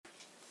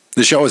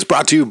The show is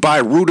brought to you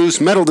by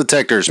Rudus Metal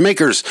Detectors,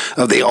 makers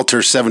of the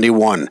Alter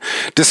 71.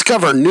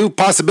 Discover new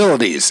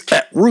possibilities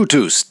at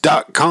rudus.com.pl.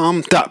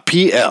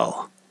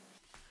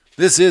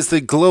 This is the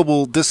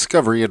Global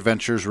Discovery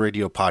Adventures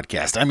radio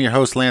podcast. I'm your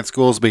host, Lance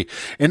Goolsby,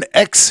 an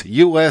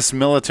ex-U.S.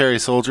 military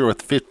soldier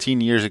with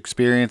 15 years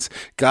experience,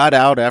 got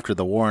out after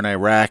the war in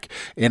Iraq,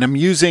 and I'm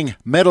using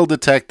metal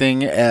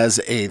detecting as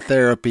a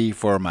therapy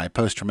for my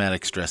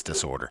post-traumatic stress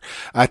disorder.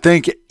 I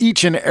thank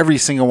each and every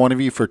single one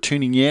of you for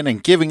tuning in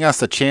and giving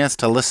us a chance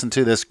to listen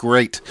to this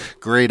great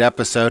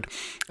episode.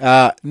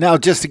 Now,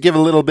 just to give a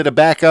little bit of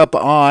backup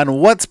on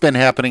what's been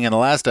happening in the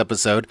last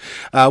episode,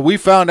 we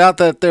found out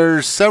that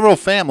there's several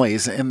families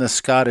in the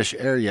Scottish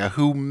area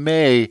who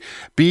may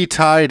be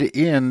tied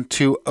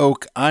into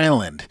Oak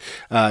Island.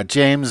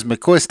 James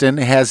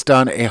McQuiston has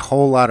done a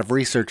whole lot of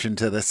research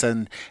into this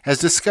and has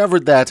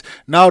discovered that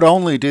not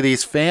only do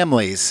these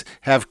families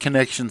have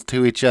connections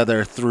to each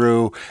other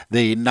through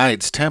the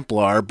Knights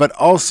Templar, but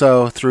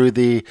also through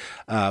the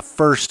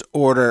First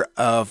Order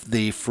of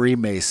the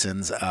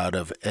Freemasons out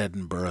of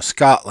Edinburgh,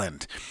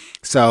 Scotland.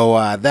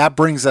 So that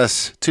brings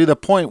us to the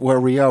point where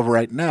we are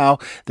right now,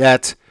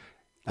 that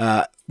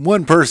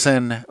one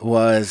person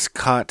was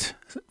caught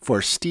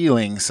for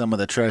stealing some of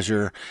the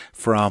treasure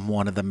from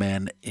one of the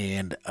men,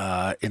 and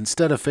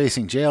instead of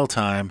facing jail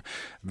time,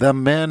 the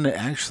men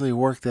actually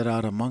worked it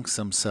out amongst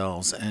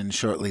themselves and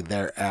shortly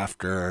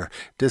thereafter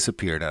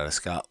disappeared out of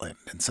Scotland.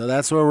 And so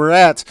that's where we're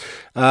at.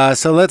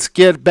 So let's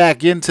get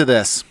back into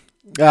this.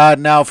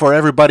 Now, for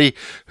everybody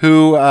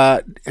who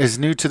is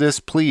new to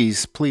this,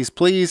 please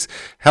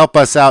help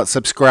us out,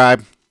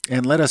 subscribe,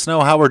 and let us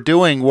know how we're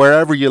doing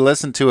wherever you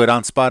listen to it,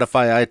 on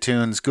Spotify,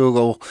 iTunes,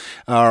 Google,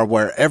 or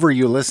wherever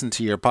you listen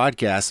to your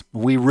podcast.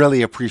 We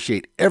really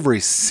appreciate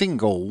every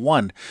single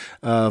one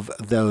of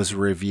those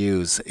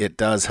reviews. It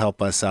does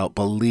help us out.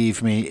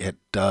 Believe me, it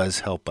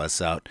does help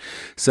us out.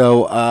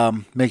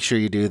 So make sure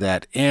you do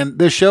that. And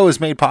this show is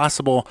made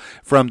possible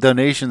from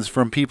donations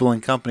from people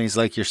and companies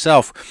like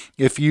yourself.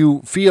 If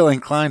you feel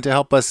inclined to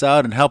help us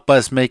out and help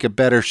us make a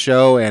better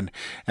show and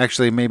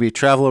actually maybe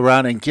travel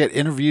around and get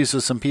interviews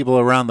with some people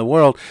around the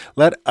world,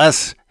 let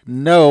us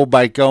know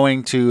by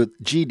going to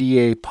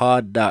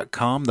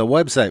gdapod.com, the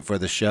website for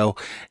the show,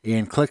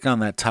 and click on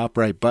that top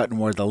right button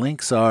where the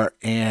links are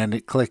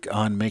and click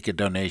on Make a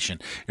Donation.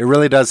 It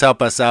really does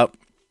help us out.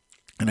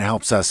 And it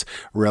helps us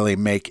really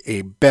make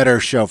a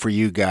better show for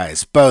you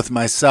guys. Both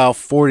myself,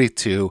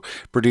 42,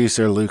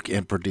 producer Luke,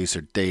 and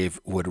producer Dave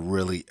would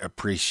really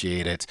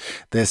appreciate it.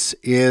 This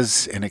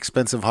is an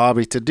expensive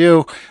hobby to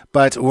do,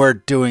 but we're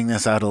doing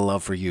this out of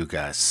love for you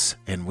guys.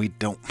 And we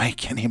don't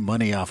make any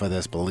money off of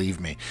this, believe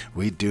me.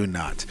 We do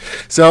not.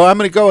 So I'm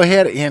going to go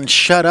ahead and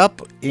shut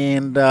up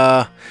and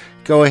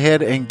go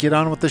ahead and get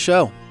on with the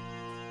show.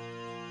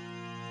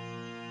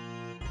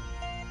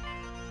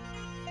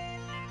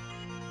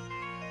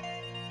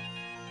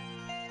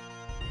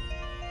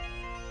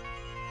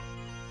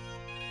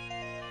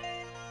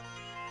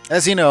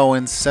 As you know,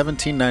 in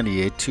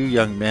 1798, two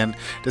young men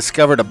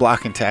discovered a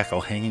block and tackle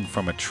hanging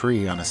from a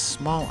tree on a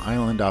small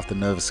island off the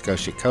Nova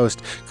Scotia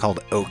coast called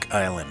Oak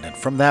Island. And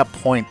from that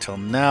point till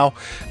now,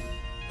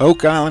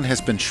 Oak Island has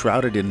been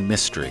shrouded in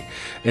mystery.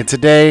 And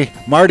today,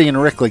 Marty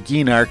and Rick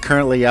Lagina are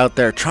currently out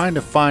there trying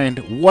to find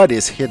what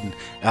is hidden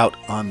out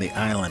on the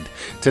island.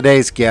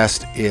 Today's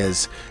guest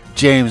is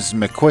James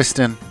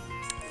McQuiston,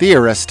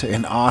 theorist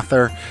and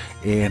author,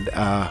 and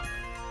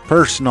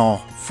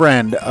personal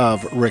friend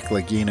of Rick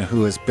Lagina,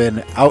 who has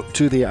been out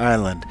to the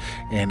island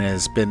and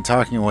has been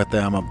talking with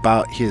them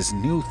about his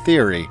new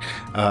theory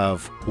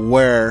of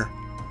where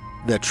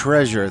the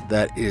treasure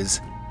that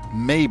is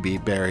maybe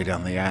buried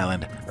on the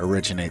island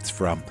originates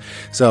from.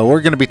 So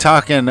we're going to be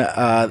talking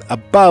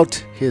about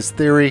his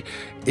theory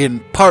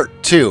in part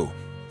 2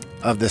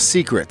 of The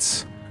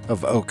Secrets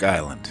of Oak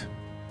Island.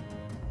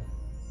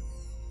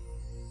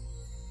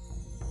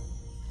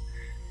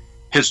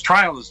 His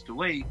trial is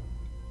delayed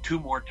 2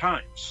 more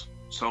times.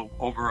 So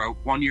over a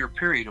 1-year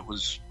period, it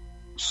was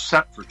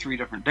set for 3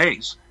 different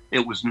days. It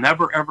was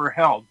never, ever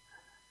held.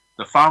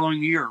 The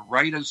following year,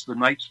 right as the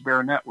Knights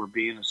Baronet were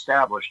being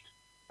established,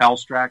 Al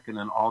Strachan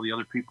and all the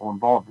other people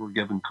involved were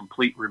given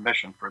complete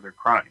remission for their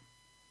crime.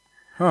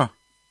 Huh.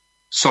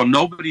 So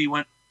nobody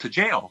went to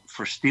jail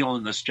for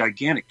stealing this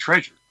gigantic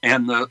treasure.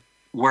 And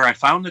where I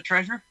found the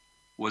treasure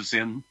was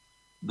in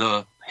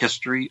the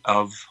history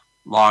of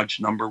Lodge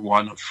Number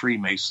 1 of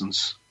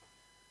Freemasons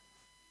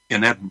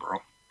in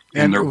Edinburgh.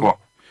 In their book.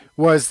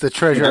 Was the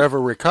treasure ever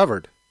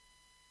recovered?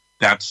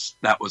 That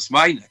was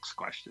my next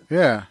question.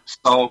 Yeah.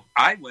 So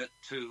I went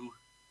to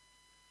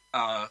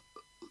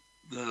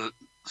the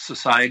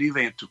Society of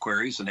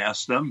Antiquaries and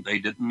asked them. They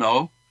didn't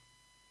know.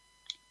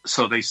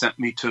 So they sent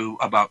me to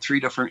about 3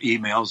 different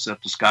emails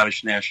at the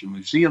Scottish National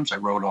Museums. I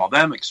wrote all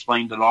them,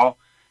 explained it all.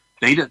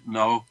 They didn't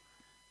know.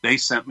 They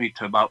sent me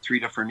to about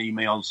 3 different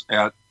emails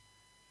at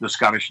the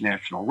Scottish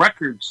National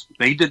Records.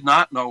 They did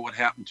not know what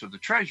happened to the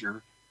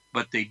treasure,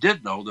 but they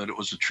did know that it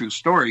was a true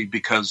story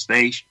because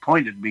they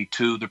pointed me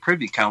to the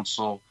Privy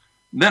Council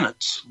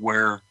minutes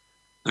where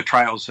the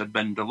trials had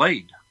been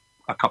delayed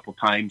a couple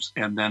times.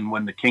 And then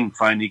when the king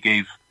finally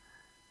gave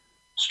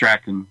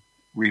Strachan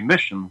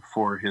remission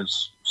for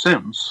his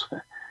sins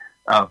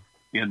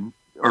in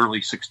early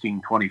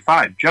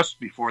 1625, just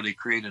before they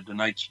created the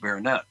Knights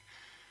Baronet.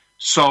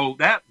 So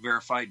that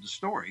verified the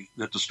story,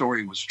 that the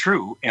story was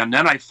true. And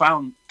then I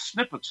found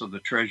snippets of the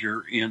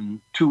treasure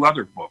in 2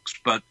 other books,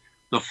 but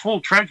the full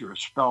treasure is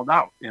spelled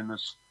out in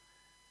this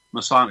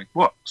Masonic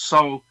book.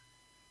 So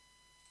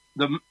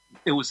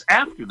it was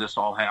after this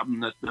all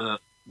happened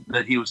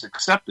that he was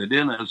accepted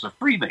in as a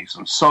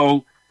Freemason.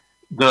 So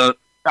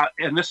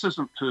and this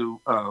isn't to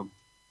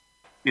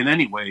in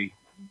any way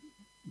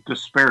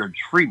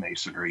disparage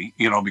Freemasonry,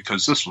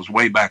 because this was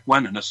way back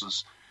when, and this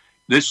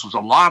was a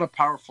lot of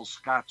powerful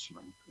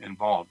Scotsmen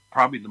involved,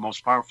 probably the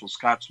most powerful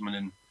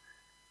Scotsmen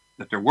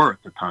that there were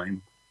at the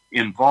time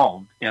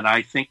involved. And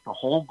I think the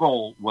whole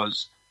goal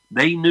was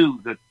they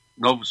knew that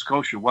Nova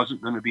Scotia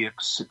wasn't going to be a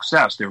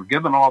success. They were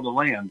given all the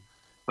land,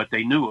 but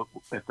they knew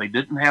if they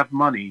didn't have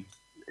money,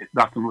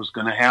 nothing was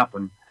going to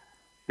happen.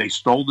 They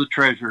stole the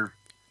treasure.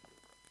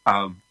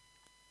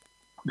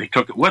 They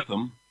took it with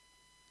them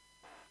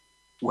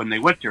when they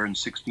went there in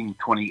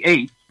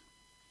 1628.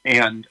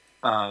 And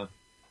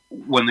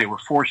when they were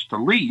forced to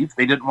leave,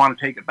 they didn't want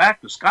to take it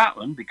back to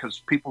Scotland because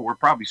people were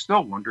probably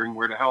still wondering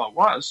where the hell it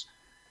was.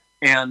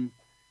 And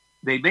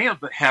they may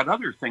have had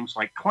other things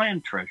like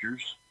clan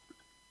treasures,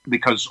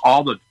 because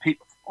all the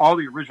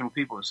original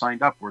people that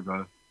signed up were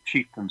the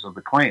chieftains of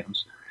the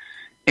clans.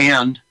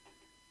 And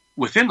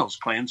within those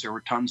clans, there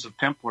were tons of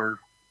Templar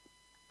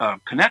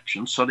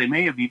connections. So they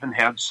may have even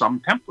had some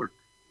Templar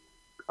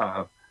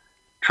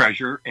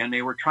treasure, and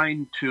they were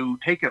trying to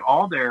take it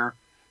all there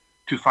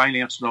to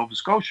finance Nova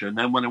Scotia. And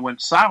then when it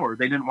went sour,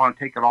 they didn't want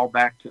to take it all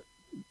back to,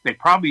 they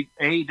probably,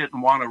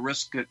 didn't want to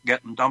risk it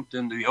getting dumped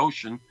into the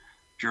ocean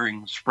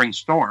during spring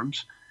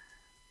storms.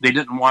 They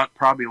didn't want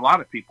probably a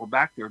lot of people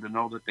back there to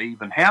know that they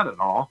even had it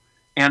all.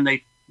 And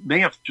they may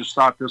have just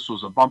thought this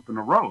was a bump in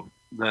the road,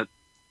 that,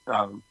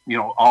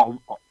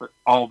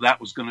 all that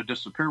was going to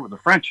disappear with the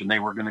French, and they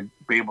were going to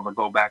be able to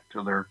go back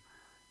to their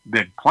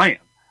big plan.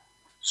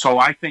 So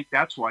I think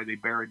that's why they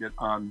buried it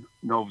on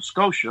Nova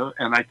Scotia,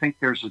 and I think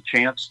there's a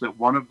chance that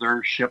one of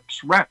their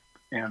ships wrecked,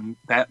 and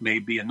that may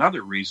be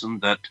another reason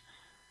that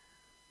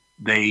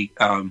they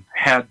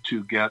had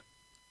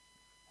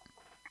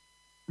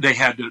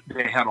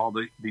all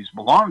these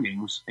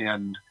belongings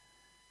and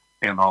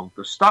all of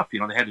the stuff. They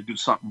had to do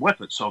something with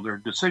it, so their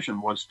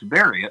decision was to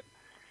bury it.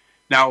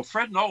 Now,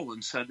 Fred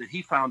Nolan said that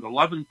he found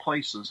 11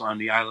 places on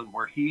the island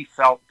where he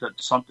felt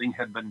that something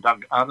had been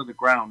dug out of the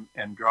ground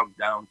and dragged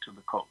down to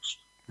the coast.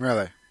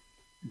 Really?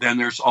 Then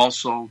there's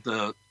also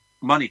the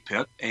money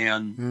pit,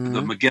 and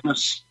the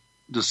McGinnis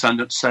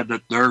descendants said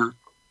that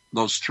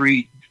those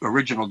 3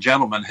 original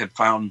gentlemen had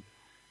found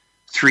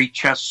 3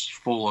 chests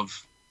full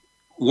of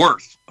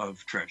worth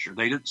of treasure.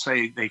 They didn't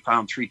say they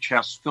found 3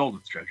 chests filled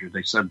with treasure.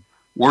 They said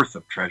worth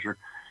of treasure.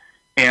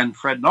 And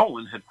Fred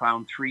Nolan had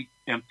found 3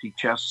 empty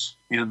chests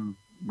in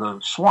the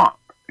swamp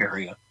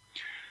area.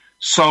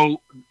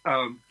 So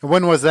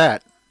when was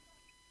that?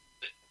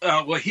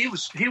 Well, he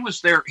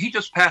was there. He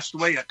just passed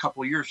away a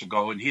couple of years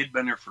ago, and he had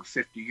been there for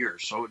 50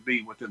 years. So it would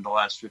be within the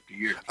last 50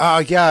 years.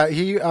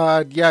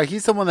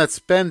 He's someone that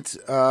spent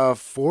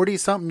 40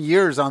 something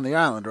years on the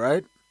island,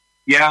 right?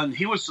 Yeah, and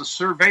he was a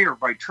surveyor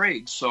by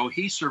trade, so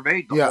he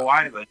surveyed the whole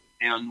island.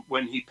 And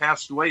when he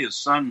passed away, his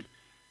son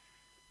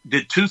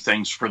did 2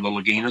 things for the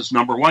Laginas.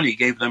 Number one, he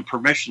gave them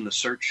permission to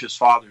search his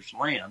father's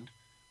land,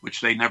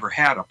 which they never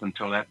had up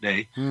until that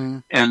day.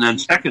 And then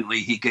secondly,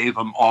 he gave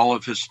them all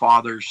of his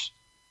father's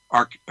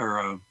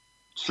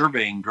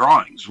surveying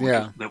drawings,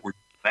 that were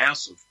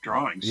massive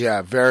drawings.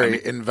 Yeah,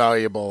 very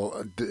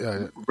invaluable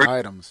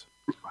items.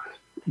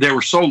 They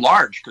were so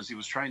large because he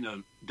was trying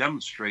to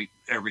demonstrate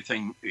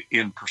everything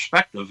in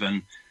perspective,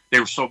 and they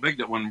were so big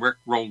that when Rick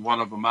rolled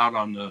one of them out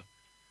on the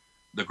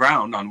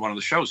ground on one of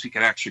the shows, he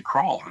could actually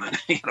crawl on it.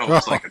 It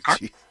was like a car.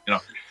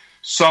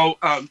 So,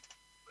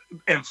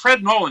 and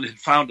Fred Nolan had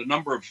found a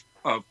number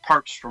of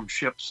parts from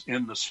ships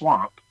in the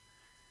swamp.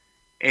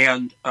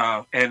 And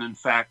in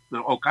fact,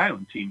 the Oak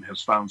Island team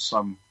has found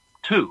some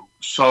too.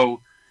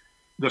 So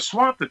the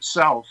swamp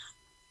itself,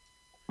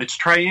 it's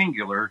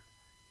triangular,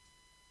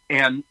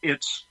 and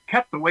it's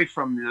kept away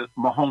from the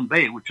Mahone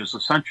Bay, which is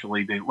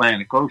essentially the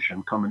Atlantic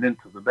Ocean coming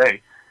into the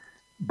bay,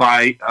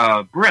 by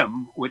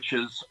Brim, which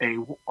is a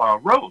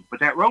road. But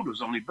that road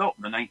was only built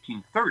in the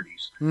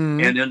 1930s. And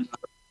in the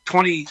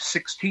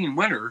 2016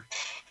 winter,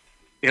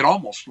 it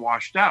almost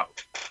washed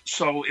out.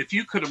 So if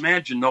you could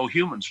imagine no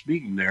humans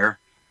being there,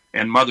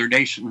 and Mother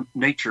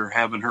Nature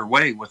having her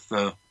way with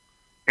the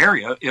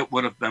area, it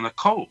would have been a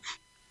cove.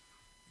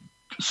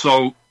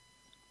 So,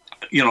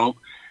 the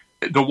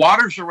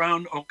waters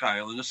around Oak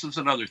Island, this is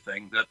another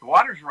thing, that the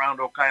waters around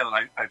Oak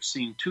Island, I've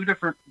seen 2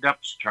 different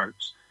depth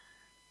charts.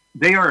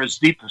 They are as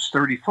deep as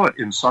 30 foot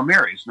in some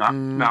areas. Now,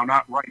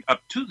 not right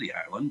up to the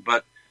island,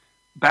 but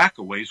back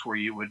a ways where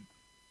you would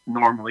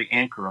normally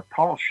anchor a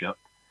tall ship.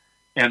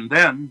 And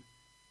then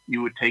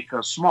you would take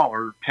a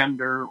smaller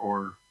tender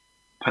or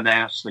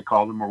panace, they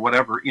call them, or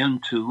whatever,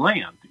 into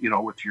land,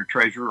 with your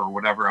treasure or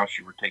whatever else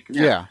you were taking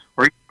in, Yeah.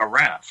 or even a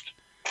raft.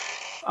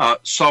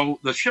 So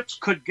the ships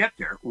could get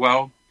there.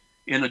 Well,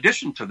 in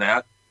addition to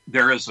that,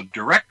 there is a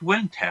direct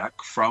wind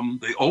tack from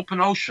the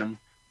open ocean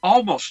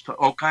almost to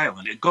Oak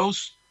Island. It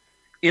goes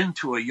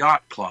into a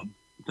yacht club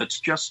that's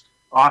just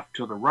off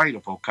to the right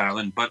of Oak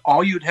Island, but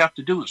all you'd have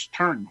to do is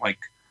turn like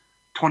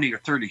 20 or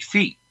 30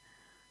 feet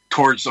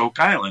towards Oak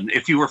Island.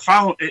 If you were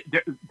following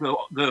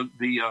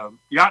the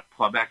yacht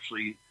club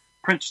actually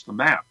prints the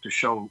map to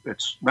show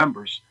its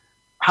members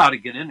how to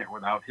get in there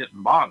without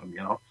hitting bottom,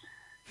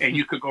 and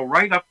you could go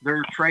right up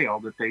their trail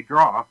that they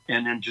draw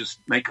and then just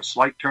make a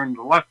slight turn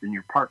to the left and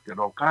you're parked at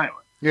Oak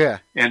Island. Yeah.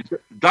 And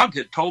Doug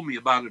had told me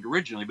about it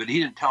originally, but he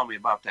didn't tell me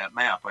about that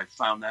map. I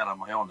found that on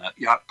my own, that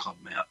yacht club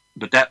map,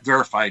 but that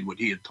verified what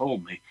he had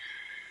told me.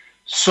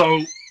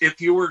 So if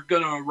you were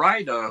going to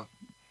ride a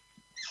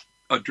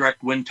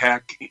direct wind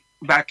tack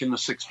back in the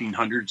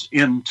 1600s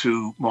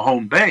into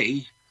Mahone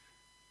Bay,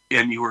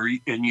 and you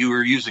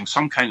were using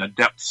some kind of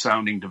depth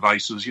sounding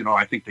devices,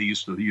 I think they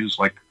used to use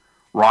like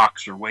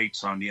rocks or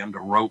weights on the end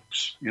of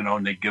ropes,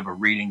 and they'd give a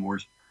reading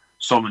where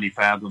so many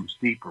fathoms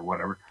deep or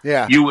whatever.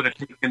 Yeah. You would have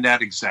taken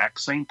that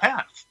exact same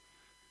path,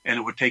 and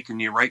it would have taken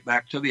you right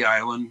back to the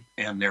island,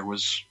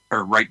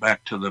 or right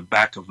back to the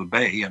back of the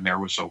bay, and there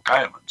was Oak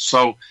Island.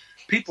 So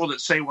people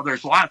that say, well,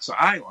 there's lots of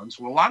islands,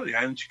 well, a lot of the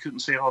islands you couldn't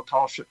sail a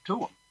tall ship to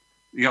them.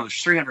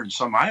 There's 300 and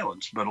some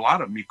islands, but a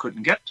lot of them you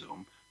couldn't get to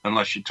them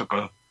unless you took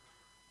a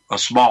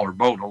smaller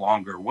boat a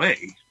longer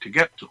way to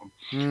get to them.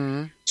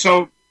 Mm-hmm.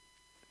 So,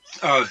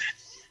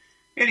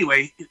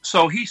 anyway,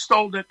 so he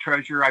stole that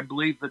treasure. I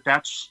believe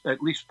that's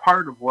at least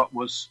part of what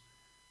was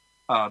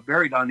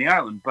buried on the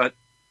island. But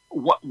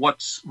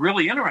what's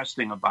really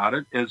interesting about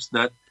it is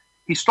that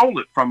he stole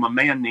it from a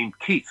man named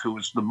Keith, who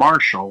was the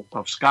Marshal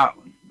of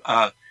Scotland.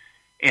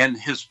 And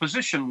his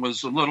position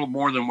was a little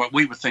more than what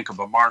we would think of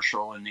a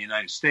marshal in the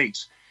United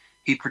States.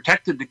 He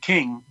protected the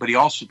king, but he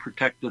also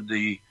protected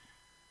the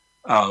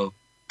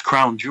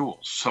crown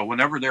jewels. So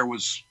whenever there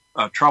was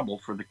trouble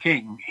for the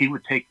king, he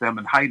would take them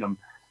and hide them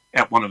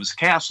at one of his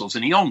castles.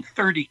 And he owned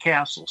 30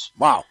 castles.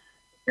 Wow.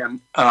 And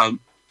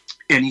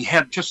he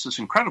had just this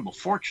incredible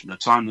fortune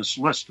that's on this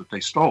list that they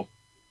stole.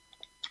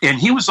 And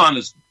he was on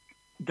his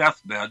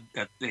deathbed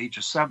at the age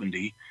of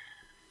 70.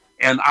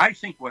 And I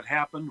think what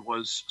happened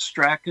was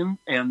Strachan,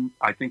 and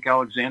I think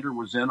Alexander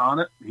was in on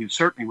it. He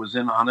certainly was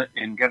in on it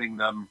in getting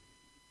them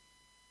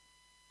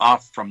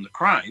off from the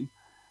crime.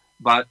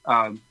 But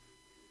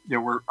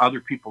there were other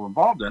people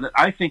involved in it.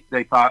 I think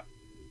they thought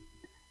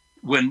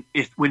when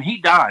he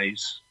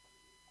dies,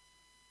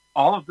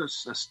 all of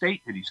this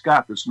estate that he's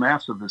got, this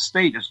massive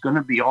estate, is going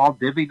to be all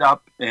divvied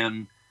up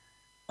and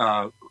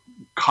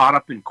caught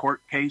up in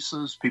court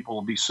cases. People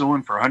will be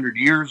suing for 100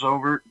 years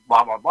over it,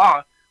 blah, blah,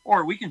 blah.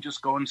 Or we can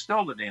just go and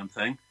steal the damn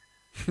thing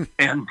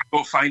and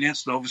go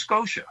finance Nova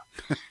Scotia.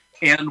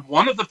 And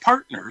one of the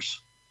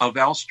partners of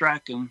Al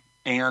Strachan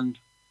and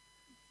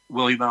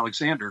William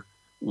Alexander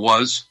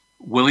was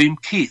William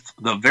Keith,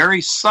 the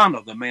very son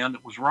of the man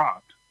that was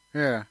robbed.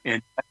 Yeah.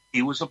 And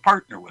he was a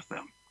partner with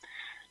them.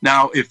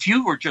 Now, if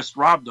you were just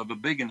robbed of a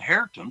big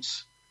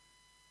inheritance,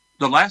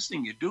 the last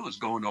thing you do is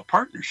go into a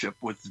partnership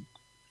with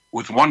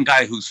one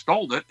guy who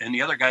stole it and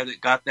the other guy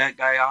that got that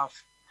guy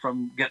off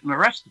from getting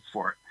arrested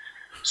for it.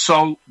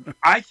 So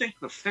I think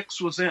the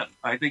fix was in.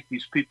 I think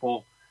these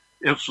people,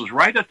 this was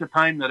right at the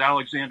time that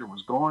Alexander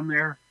was going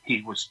there.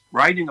 He was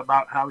writing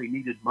about how he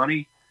needed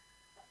money.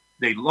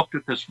 They looked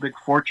at this big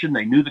fortune.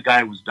 They knew the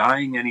guy was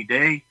dying any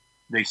day.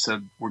 They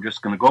said, we're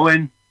just going to go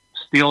in,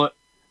 steal it,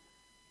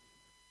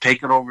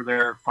 take it over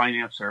there,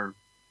 finance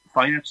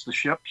the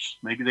ships.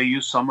 Maybe they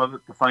used some of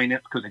it to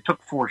finance, because they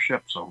took 4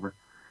 ships over.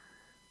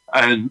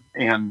 And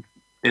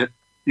it,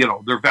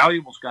 their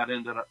valuables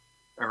ended up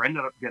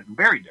getting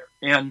buried there.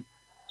 And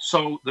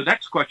so the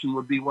next question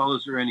would be, well,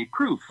 is there any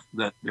proof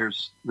that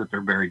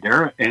they're buried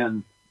there?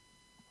 And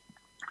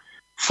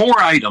 4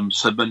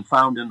 items have been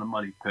found in the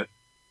money pit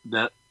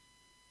that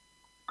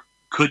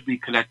could be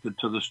connected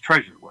to this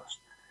treasure list.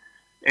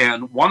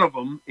 And one of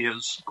them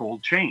is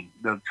gold chain.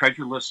 The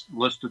treasure list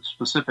listed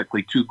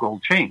specifically 2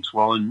 gold chains.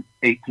 Well, in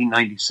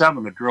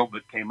 1897, a drill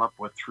bit came up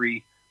with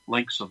 3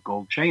 links of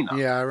gold chain on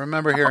it. Yeah, I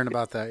remember hearing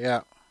about that,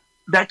 yeah.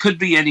 That could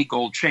be any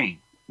gold chain,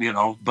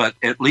 but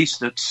at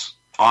least it's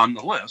on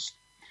the list.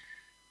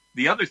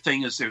 The other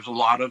thing is there's a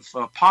lot of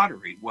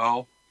pottery.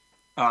 Well,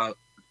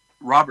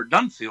 Robert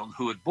Dunfield,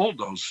 who had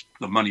bulldozed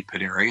the money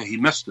pit area, he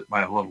missed it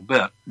by a little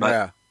bit,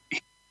 but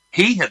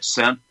he had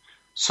sent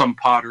some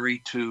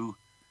pottery to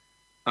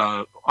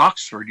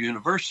Oxford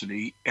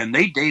University, and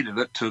they dated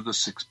it to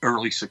the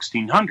early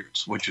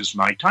 1600s, which is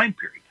my time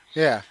period.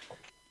 Yeah.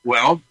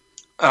 Well,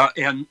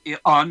 and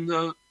on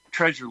the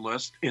treasure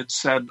list, it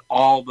said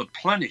all the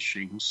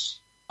plenishings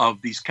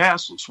of these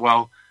castles.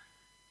 Well,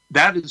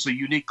 that is a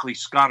uniquely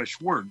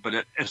Scottish word, but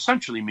it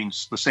essentially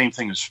means the same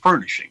thing as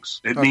furnishings.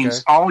 It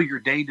means all your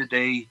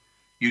day-to-day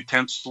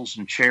utensils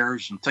and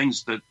chairs and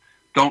things that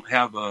don't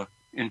have a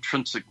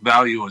intrinsic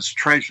value as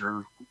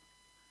treasure,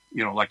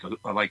 like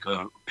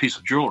a piece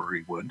of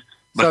jewelry would,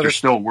 but So they're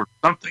still worth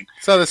something.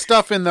 So the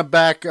stuff in the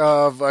back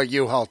of a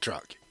U-Haul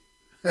truck.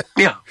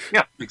 Yeah,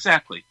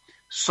 exactly.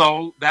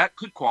 So that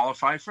could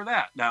qualify for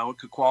that. Now, it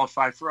could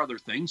qualify for other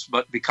things,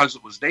 but because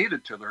it was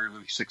dated to the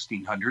early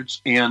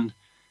 1600s and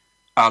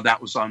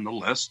that was on the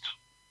list,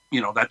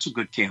 that's a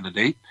good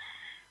candidate.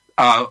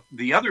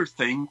 The other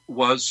thing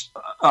was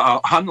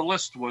on the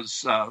list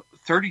was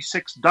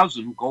 36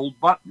 dozen gold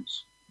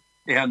buttons.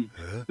 And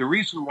the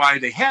reason why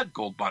they had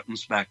gold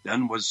buttons back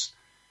then was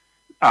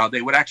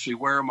they would actually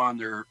wear them on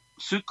their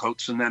suit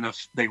coats, and then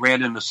if they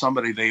ran into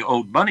somebody they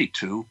owed money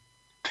to,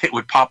 they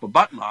would pop a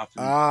button off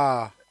and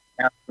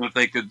ask them if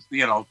they could,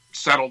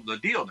 settle the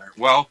deal there.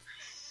 Well,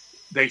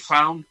 they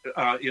found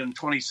in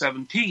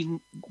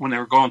 2017, when they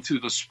were going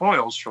through the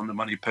spoils from the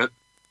money pit,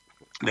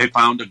 they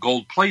found a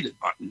gold-plated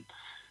button.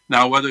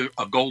 Now, whether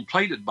a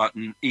gold-plated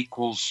button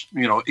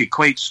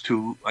equates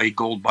to a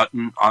gold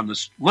button on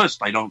this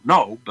list, I don't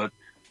know, but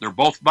they're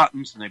both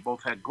buttons and they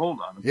both had gold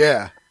on them.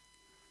 Yeah.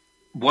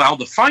 Well,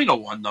 the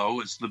final one,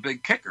 though, is the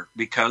big kicker,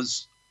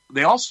 because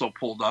they also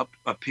pulled up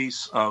a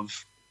piece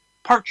of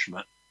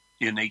parchment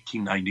in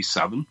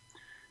 1897.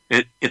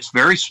 It's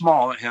very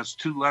small. It has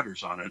 2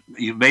 letters on it.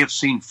 You may have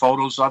seen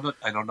photos of it.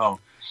 I don't know.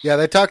 Yeah,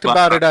 they talked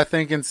about it, I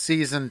think, in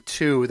season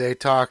 2. They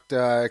talked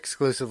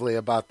exclusively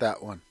about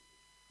that one.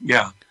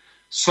 Yeah.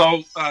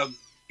 So,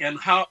 and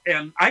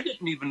I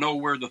didn't even know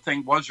where the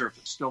thing was or if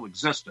it still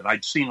existed.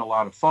 I'd seen a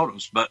lot of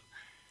photos, but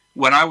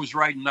when I was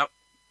riding up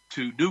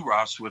to New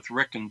Ross with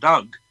Rick and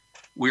Doug,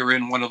 we were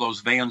in one of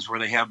those vans where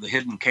they have the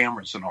hidden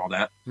cameras and all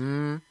that.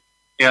 Mm-hmm.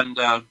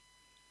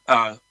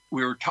 And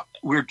we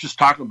were just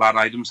talking about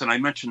items, and I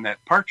mentioned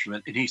that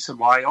parchment, and he said,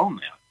 "Well, I own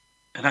that."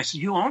 And I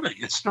said, "You own it?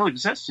 It still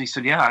exists?" He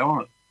said, "Yeah, I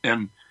own it."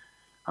 And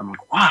I'm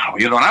like, "Wow,"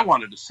 and I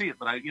wanted to see it,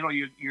 but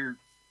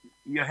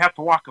you have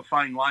to walk a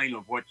fine line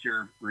of what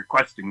you're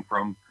requesting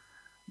from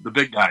the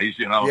big guys,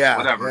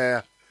 whatever.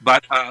 Yeah.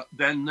 But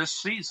then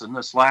this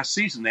last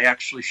season, they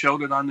actually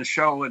showed it on the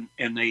show,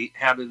 and they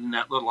had it in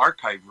that little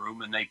archive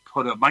room, and they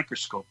put a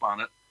microscope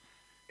on it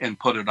and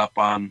put it up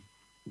on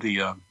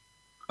the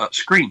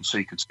screen so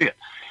you could see it.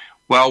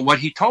 Well, what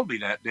he told me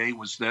that day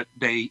was that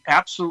they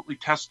absolutely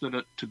tested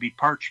it to be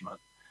parchment.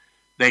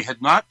 They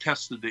had not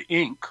tested the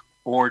ink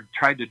or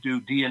tried to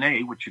do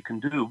DNA, which you can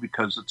do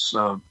because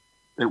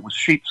it was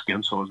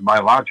sheepskin, so it was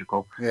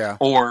biological,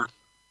 or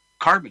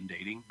carbon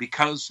dating.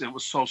 Because it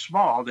was so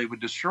small, they would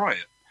destroy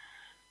it.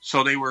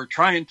 So they were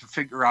trying to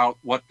figure out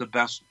what the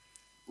best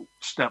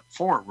step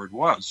forward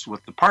was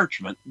with the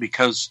parchment,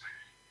 because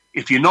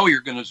if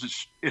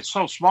it's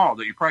so small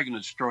that you're probably going to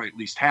destroy at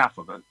least half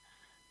of it.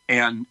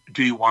 And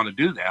do you want to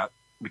do that?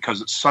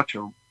 Because it's such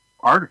an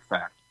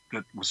artifact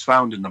that was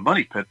found in the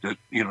money pit that,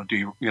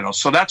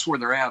 so that's where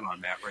they're at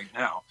on that right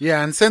now.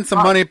 Yeah, and since the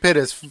money pit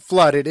is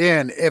flooded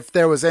in, if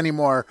there was any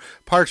more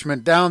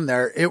parchment down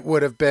there, it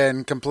would have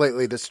been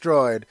completely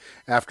destroyed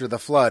after the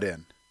flood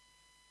in.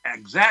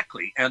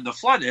 Exactly. And the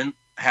flood in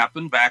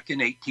happened back in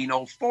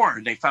 1804,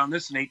 and they found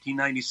this in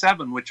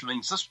 1897, which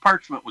means this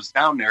parchment was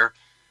down there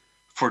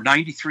for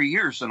 93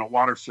 years in a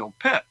water-filled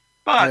pit.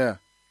 But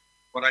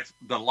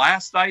the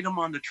last item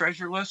on the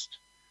treasure list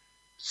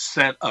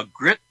said a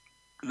grit.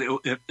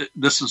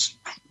 This is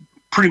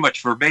pretty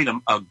much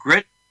verbatim, a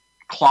grit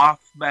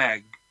cloth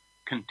bag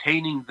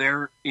containing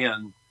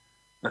therein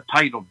the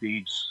title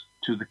deeds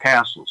to the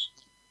castles.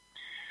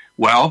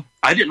 Well,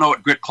 I didn't know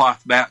what grit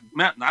cloth bag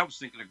meant, and I was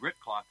thinking of grit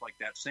cloth like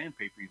that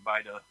sandpaper you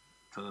buy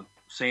to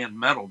sand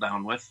metal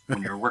down with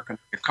when you're working on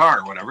your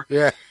car or whatever.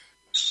 Yeah.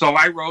 So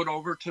I wrote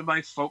over to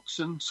my folks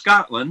in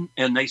Scotland,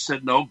 and they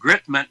said, no,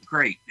 grit meant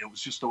great. It was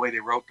just the way they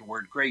wrote the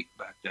word great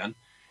back then.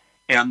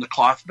 And the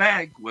cloth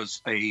bag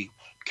was a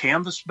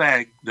canvas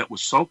bag that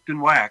was soaked in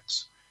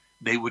wax.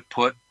 They would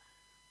put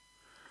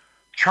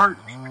charters,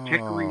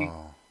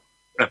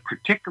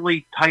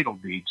 particularly title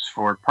deeds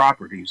for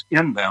properties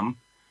in them,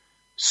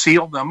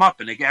 seal them up,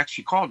 and they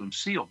actually called them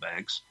seal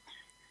bags.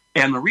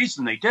 And the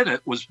reason they did it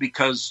was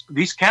because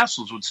these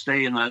castles would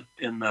stay in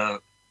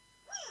the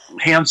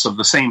hands of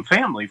the same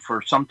family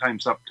for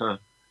sometimes up to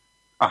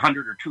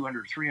 100 or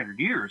 200, 300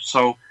 years.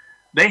 So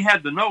they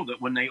had to know that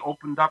when they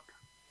opened up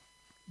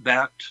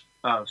that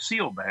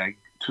seal bag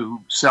to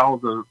sell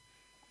the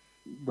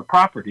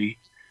property,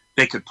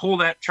 they could pull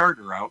that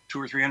charter out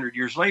 200 or 300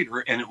 years later,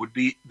 and it would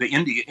be, the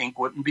India ink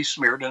wouldn't be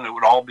smeared, and it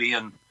would all be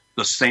in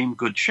the same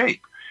good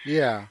shape.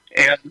 Yeah.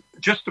 And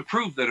just to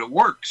prove that it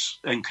works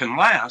and can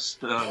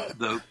last,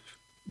 the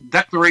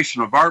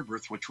Declaration of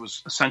Arbroath, which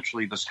was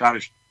essentially the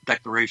Scottish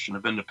Declaration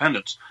of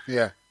Independence,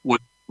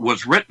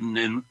 was written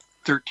in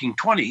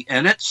 1320,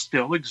 and it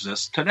still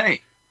exists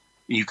today.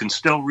 You can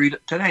still read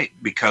it today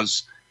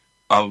because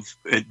of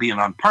it being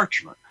on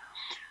parchment.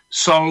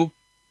 So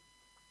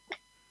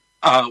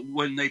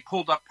when they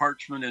pulled up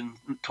parchment in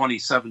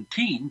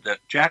 2017 that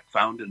Jack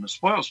found in the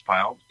spoils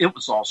pile, it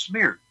was all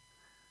smeared,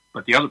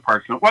 but the other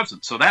parchment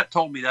wasn't. So that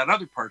told me that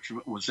other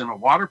parchment was in a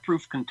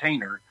waterproof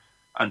container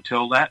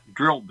until that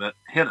drill bit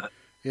hit it.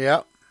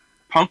 Yeah.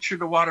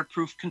 punctured a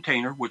waterproof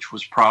container, which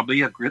was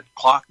probably a grit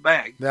cloth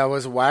bag. That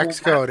was wax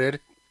coated.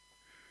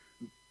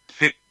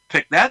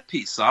 Pick that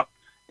piece up,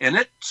 and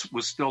it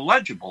was still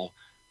legible.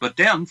 But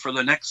then for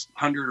the next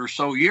 100 or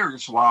so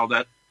years, while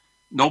that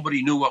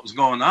nobody knew what was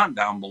going on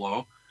down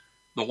below,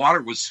 the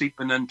water was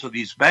seeping into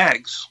these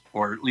bags,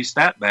 or at least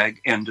that bag,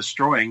 and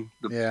destroying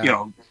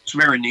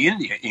smearing the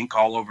India ink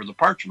all over the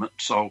parchment.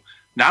 So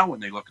now when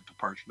they look at the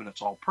parchment,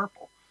 it's all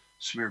purple,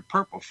 smeared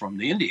purple from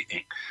the India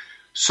ink.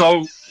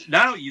 So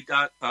now you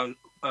got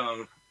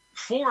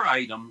 4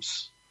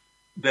 items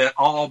that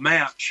all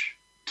match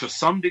to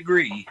some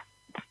degree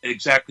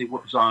exactly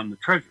what was on the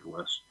treasure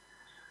list.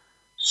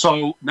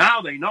 So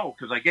now they know,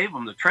 because I gave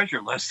them the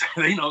treasure list,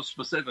 they know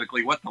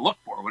specifically what to look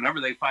for.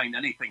 Whenever they find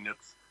anything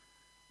that's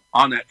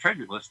on that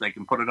treasure list, they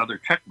can put another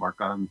check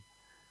mark on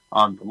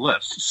the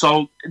list.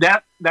 So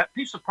that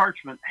piece of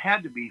parchment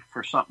had to be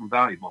for something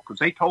valuable, because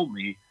they told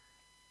me,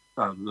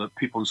 the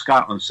people in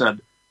Scotland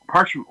said,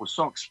 parchment was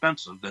so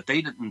expensive that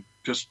they didn't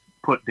just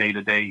put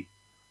day-to-day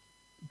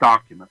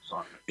documents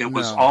on it. It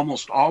was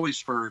almost always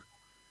for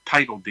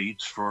title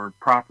deeds for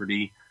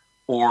property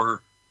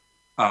or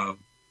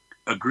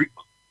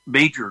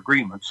major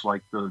agreements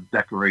like the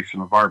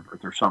Declaration of Arbor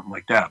or something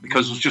like that,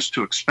 because it was just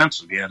too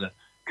expensive. You had to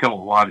kill a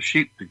lot of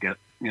sheep to get,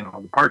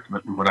 the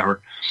parchment and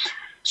whatever.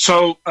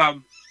 So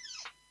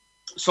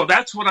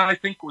that's what I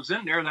think was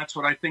in there. That's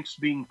what I think's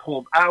being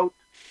pulled out.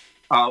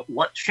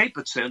 What shape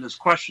it's in is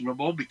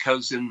questionable,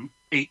 because in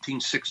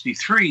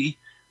 1863,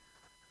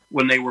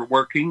 when they were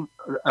working,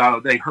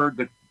 they heard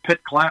the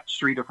pit collapse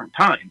 3 different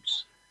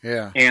times.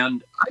 Yeah.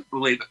 And I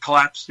believe it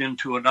collapsed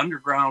into an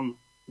underground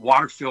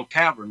water-filled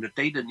cavern that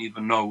they didn't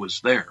even know was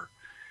there.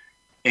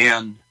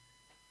 And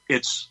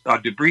it's a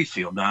debris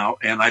field now.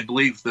 And I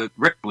believe that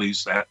Rick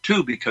believes that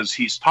too, because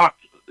he's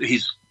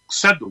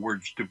said the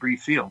words debris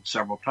field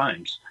several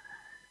times.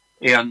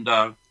 And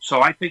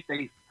so I think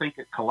they think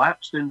it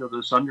collapsed into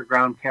this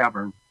underground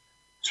cavern,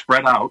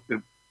 spread out,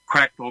 it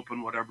cracked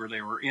open whatever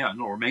they were in,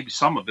 or maybe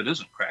some of it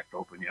isn't cracked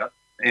open yet,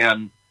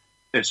 and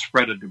it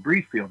spread a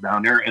debris field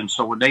down there. And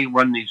so when they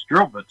run these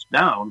drill bits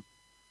down,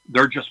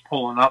 they're just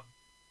pulling up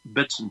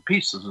bits and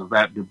pieces of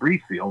that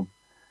debris field.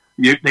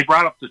 They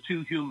brought up the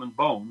 2 human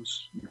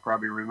bones. You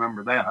probably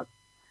remember that.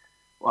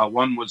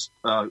 One was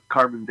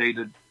carbon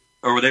dated,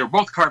 or they were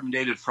both carbon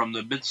dated from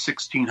the mid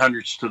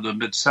 1600s to the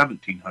mid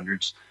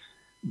 1700s.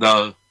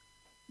 The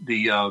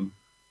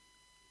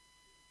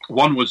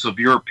one was of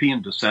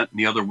European descent and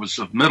the other was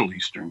of Middle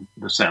Eastern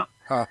descent.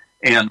 Huh.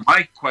 And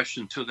my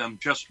question to them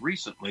just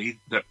recently,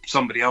 that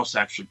somebody else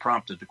actually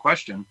prompted the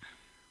question,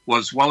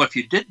 was, well, if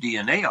you did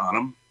DNA on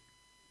them,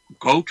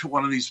 go to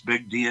one of these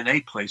big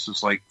DNA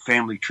places like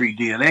Family Tree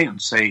DNA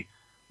and say,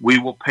 we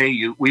will pay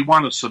you. We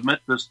want to submit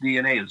this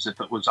DNA as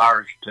if it was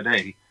ours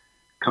today.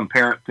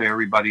 Compare it to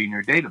everybody in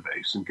your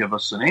database and give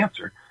us an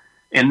answer.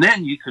 And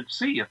then you could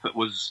see if it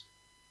was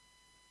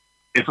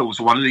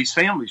one of these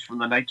families from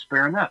the Knights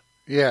Baronet.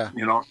 Yeah.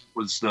 It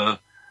was the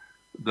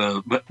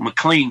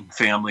McLean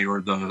family,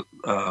 or the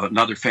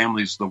another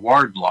family is the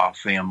Wardlaw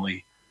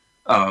family,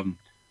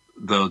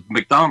 the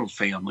McDonald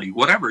family,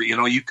 whatever.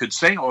 You could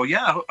say, oh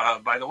yeah,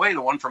 by the way,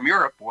 the one from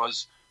Europe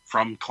was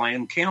from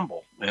Clan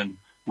Campbell, and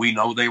we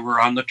know they were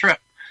on the trip,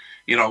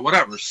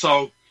 whatever.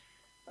 So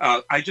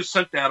I just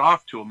sent that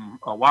off to him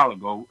a while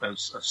ago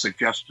as a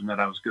suggestion that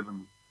I was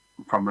given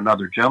from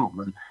another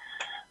gentleman.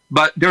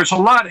 But there's a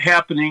lot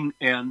happening,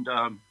 and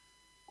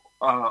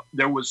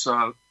there was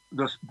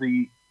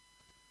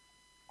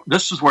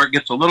this is where it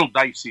gets a little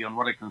dicey on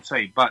what I can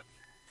say, but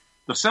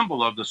the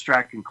symbol of the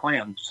Strachan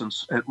clan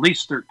since at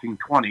least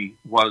 1320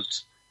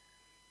 was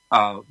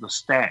the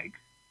stag,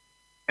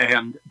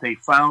 and they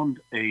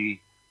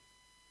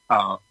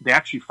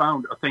actually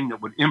found a thing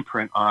that would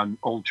imprint on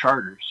old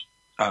charters,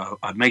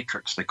 a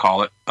matrix they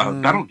call it.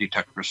 Metal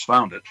detectors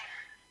found it,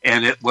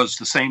 and it was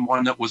the same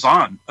one that was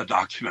on a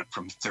document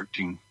from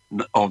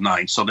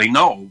 1309. So they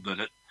know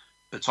that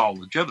it's all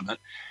legitimate.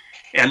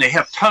 And they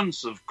have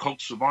tons of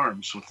coats of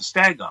arms with the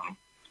stag on them.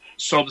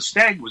 So the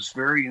stag was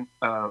very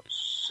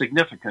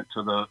significant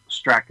to the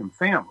Strachan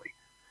family.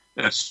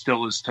 It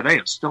still is today.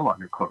 It's still on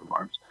their coat of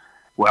arms.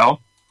 Well,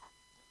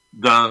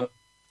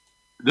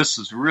 this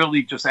is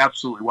really just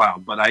absolutely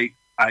wild. But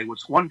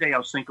one day I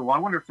was thinking, well, I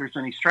wonder if there's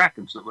any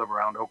Strachans that live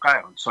around Oak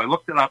Island. So I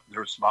looked it up.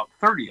 There's about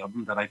 30 of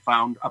them that I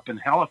found up in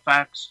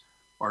Halifax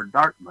or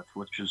Dartmouth,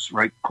 which is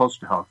right close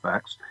to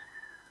Halifax.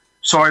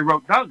 So I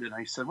wrote Doug and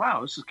I said,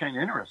 wow, this is kind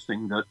of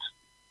interesting that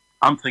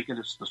I'm thinking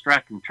it's the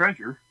Strachan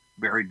treasure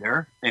buried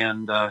there,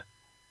 and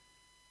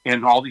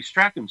all these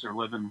Strachans are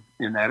living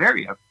in that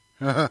area.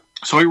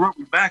 So he wrote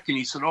me back and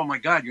he said, oh my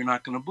God, you're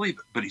not going to believe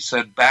it. But he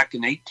said back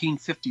in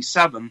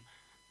 1857,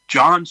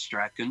 John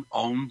Strachan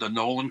owned the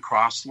Nolan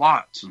Cross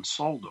lots and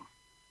sold them.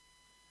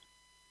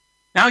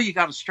 Now you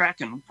got a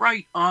Strachan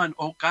right on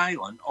Oak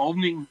Island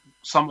owning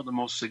some of the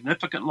most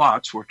significant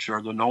lots, which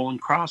are the Nolan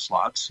Cross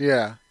lots.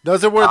 Yeah.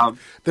 Those are where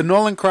the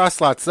Nolan Cross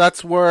lots,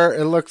 that's where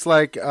it looks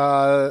like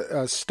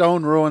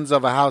stone ruins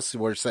of a house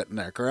were sitting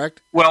there,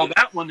 correct? Well,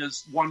 that one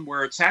is one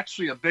where it's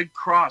actually a big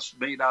cross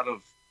made out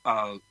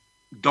of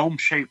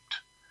dome-shaped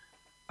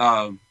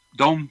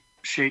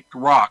dome-shaped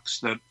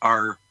rocks that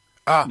are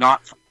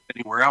not found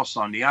anywhere else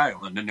on the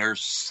island, and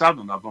there's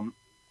 7 of them.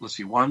 Let's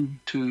see, 1,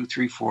 2,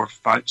 3, 4,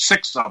 5,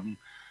 6 of them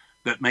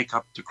that make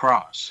up the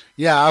cross.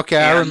 Yeah, okay,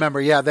 and I remember.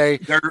 Yeah, they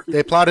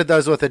plotted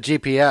those with a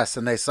GPS,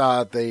 and they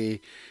saw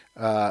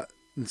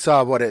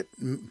what it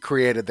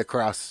created the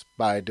cross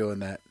by doing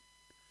that.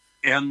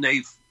 And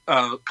they've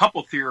a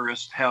couple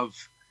theorists have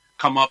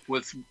come up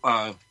with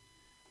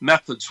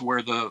methods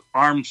where the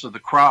arms of the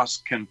cross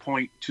can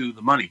point to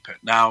the money pit.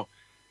 Now,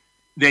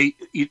 they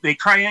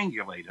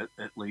triangulate it,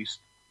 at least.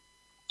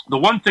 The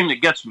one thing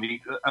that gets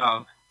me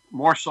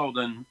more so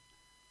than,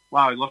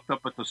 wow, I looked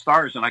up at the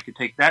stars and I could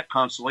take that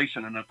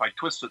constellation, and if I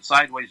twist it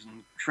sideways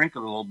and shrink it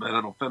a little bit,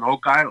 it'll fit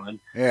Oak Island.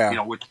 Yeah.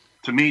 Which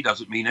to me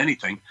doesn't mean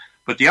anything.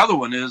 But the other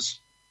one is,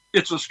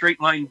 it's a straight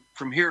line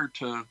from here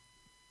to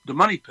the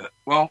money pit.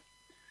 Well,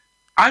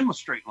 I'm a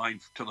straight line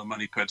to the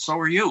money pit. So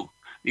are you.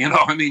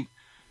 A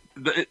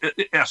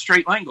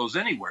straight line goes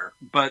anywhere.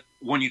 But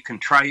when you can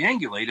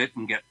triangulate it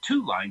and get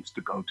 2 lines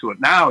to go to it,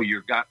 now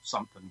you've got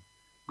something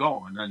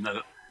going. And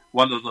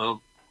one of the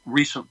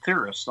recent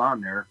theorists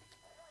on there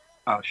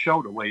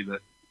showed a way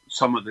that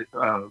some of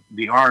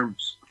the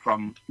arms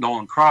from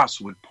Nolan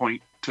Cross would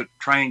point to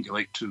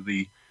triangulate to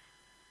the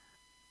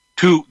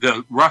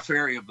rough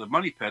area of the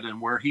money pit,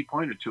 and where he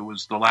pointed to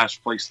was the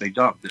last place they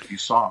dug that you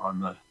saw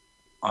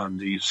on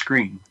the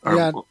screen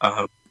a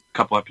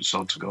couple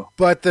episodes ago.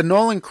 But the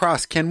Nolan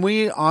Cross, can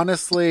we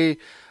honestly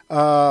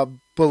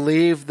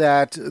believe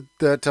that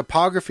the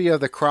topography of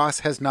the cross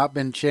has not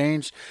been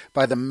changed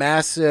by the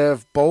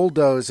massive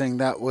bulldozing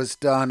that was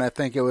done? I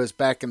think it was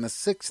back in the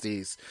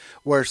 60s,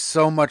 where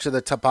so much of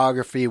the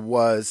topography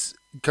was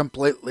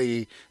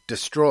completely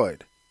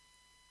destroyed.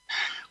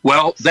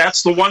 Well,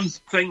 that's the one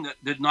thing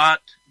that did not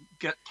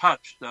get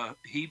touched.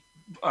 It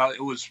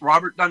was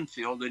Robert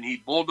Dunfield, and he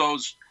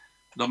bulldozed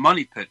the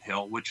Money Pit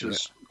Hill, which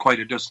is quite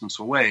a distance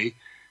away,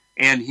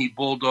 and he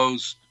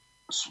bulldozed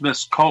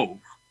Smith's Cove,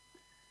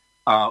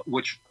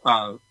 which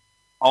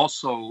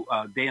also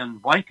Dan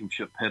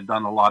Blankenship had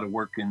done a lot of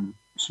work in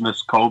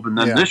Smith's Cove, and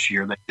then this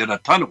year they did a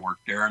ton of work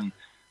there and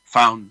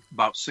found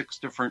about 6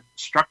 different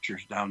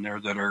structures down there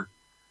that are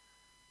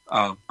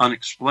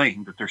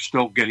unexplained, that they're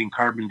still getting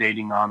carbon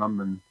dating on them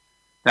and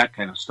that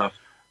kind of stuff.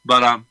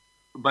 But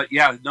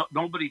yeah,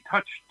 nobody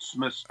touched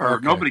Smith's, or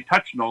nobody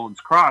touched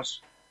Nolan's Cross.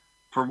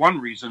 For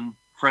one reason,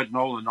 Fred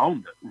Nolan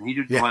owned it, and he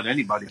didn't let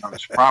anybody on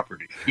his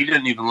property. He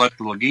didn't even let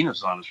the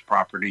Laginas on his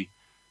property.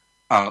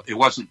 It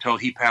wasn't until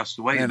he passed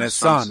away. And his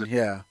son,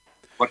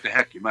 what the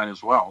heck, you might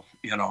as well,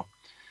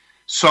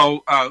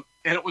 So, and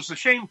it was a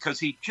shame because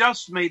he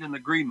just made an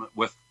agreement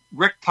with,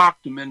 Rick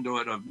talked him into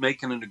it, of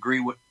making an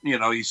agreement.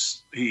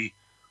 He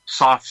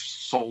soft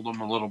sold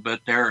him a little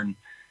bit there and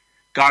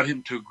got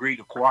him to agree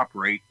to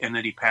cooperate, and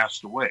then he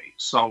passed away.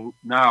 So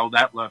now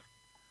that left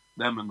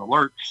them in the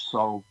lurch.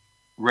 So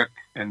Rick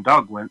and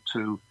Doug went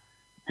to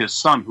his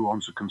son, who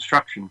owns a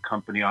construction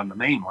company on the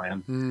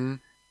mainland,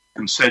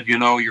 and said,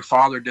 your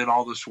father did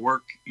all this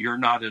work. You're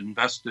not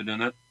invested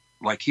in it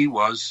like he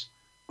was,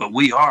 but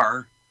we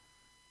are.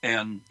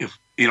 And if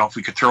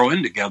we could throw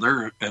in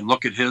together and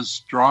look at his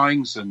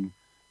drawings and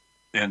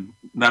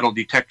metal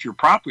detect your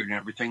property and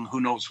everything,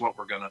 who knows what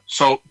we're going to.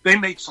 So they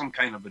made some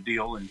kind of a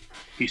deal, and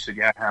he said,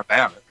 yeah, have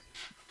at it.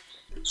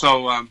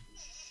 So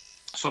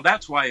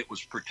that's why it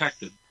was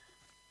protected.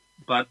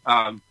 But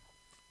the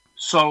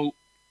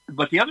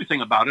other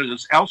thing about it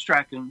is Al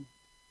Strachan,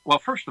 well,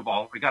 first of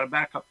all, I got to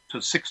back up to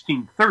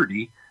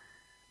 1630.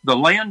 The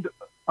land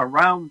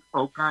around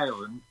Oak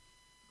Island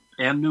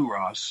and New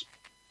Ross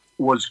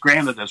was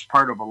granted as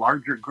part of a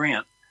larger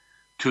grant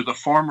to the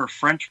former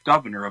French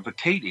governor of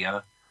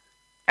Acadia,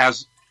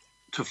 as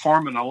to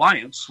form an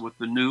alliance with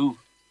the new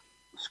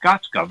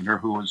Scots governor,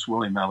 who was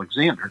William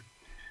Alexander.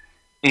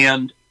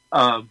 And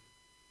the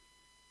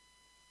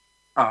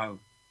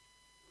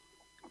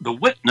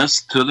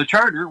witness to the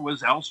charter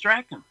was Al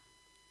Strachan.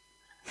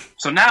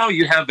 So now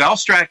you have Al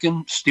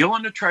Strachan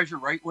stealing the treasure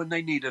right when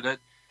they needed it.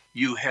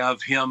 You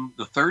have him,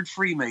 the third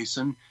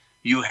Freemason.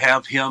 You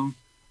have him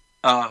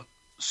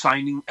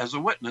signing as a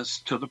witness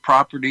to the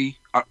property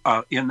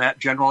in that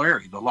general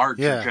area, the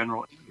larger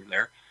general area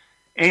there.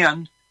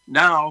 And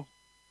now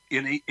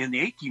in the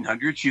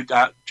 1800s, you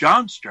got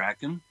John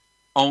Strachan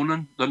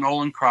owning the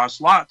Nolan Cross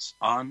lots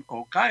on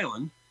Oak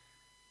Island,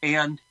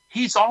 and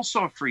he's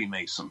also a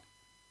Freemason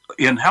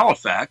in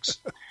Halifax.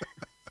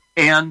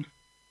 And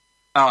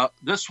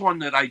this one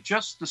that I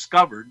just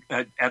discovered,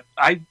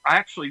 I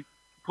actually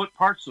put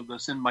parts of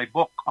this in my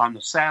book on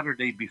the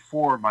Saturday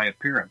before my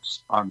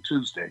appearance on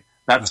Tuesday.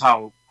 That's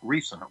how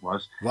recent it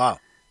was. Wow.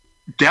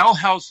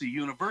 Dalhousie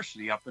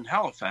University up in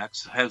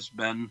Halifax has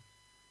been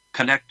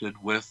connected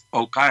with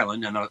Oak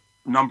Island in a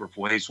number of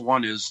ways.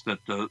 One is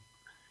that the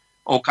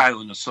Oak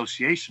Island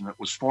Association that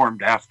was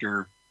formed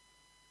after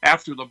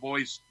the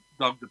boys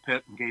dug the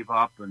pit and gave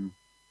up, and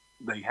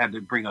they had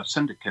to bring a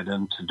syndicate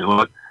in to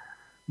do it.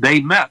 They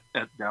met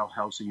at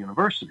Dalhousie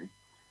University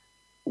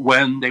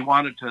when they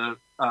wanted to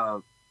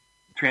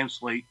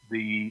translate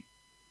the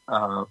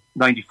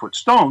 90-foot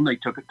stone, they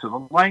took it to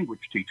the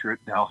language teacher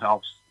at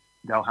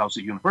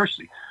Dalhousie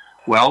University.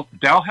 Well,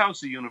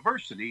 Dalhousie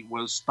University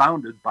was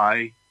founded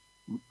by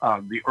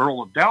the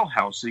Earl of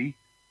Dalhousie,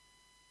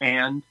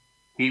 and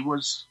he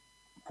was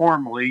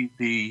formerly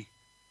the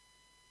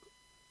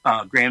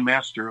Grand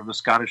Master of the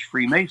Scottish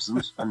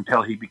Freemasons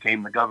until he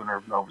became the governor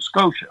of Nova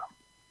Scotia.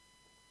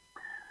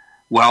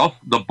 Well,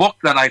 the book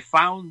that I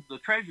found the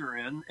treasure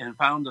in and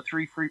found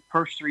the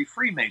first three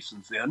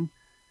Freemasons in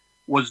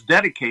was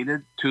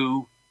dedicated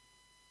to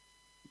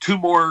two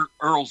more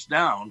earls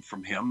down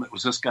from him. It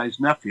was this guy's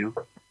nephew,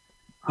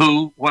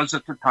 who was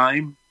at the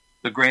time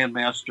the Grand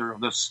Master of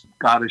the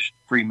Scottish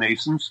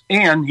Freemasons,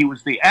 and he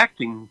was the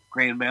acting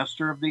Grand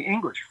Master of the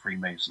English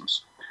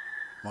Freemasons.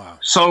 Wow.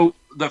 So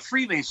the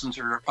Freemasons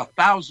are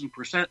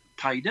 1,000%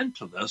 tied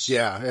into this.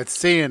 Yeah,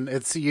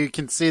 you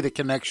can see the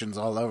connections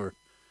all over.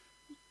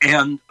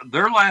 And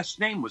their last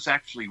name was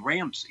actually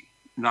Ramsay,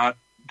 not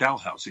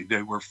Dalhousie.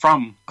 They were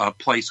from a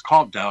place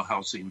called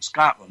Dalhousie in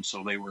Scotland,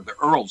 so they were the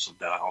Earls of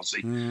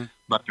Dalhousie,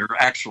 but their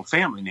actual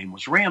family name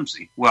was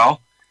Ramsay.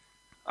 Well,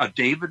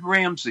 David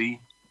Ramsay,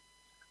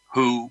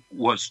 who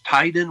was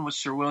tied in with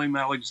Sir William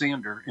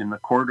Alexander in the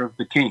court of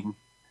the king,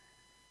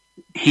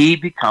 he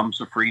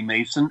becomes a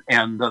Freemason,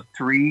 and the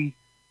three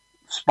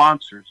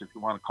sponsors, if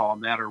you want to call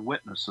them that, or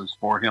witnesses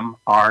for him,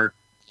 are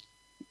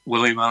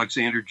William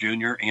Alexander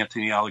Jr.,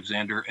 Anthony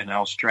Alexander, and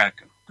Al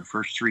Strachan. The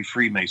first three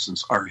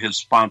Freemasons are his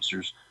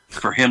sponsors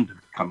for him to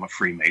become a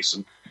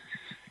Freemason.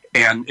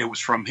 And it was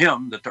from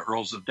him that the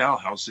Earls of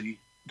Dalhousie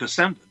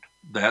descended,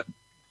 that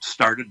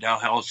started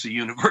Dalhousie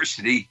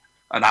University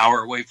an hour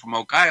away from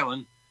Oak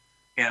Island,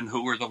 and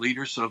who were the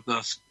leaders of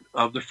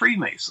the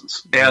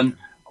Freemasons. And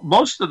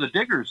most of the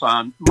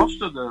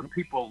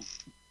people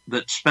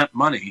that spent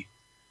money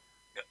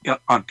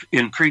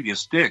in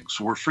previous digs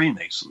were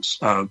Freemasons.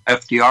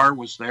 FDR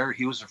was there.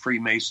 He was a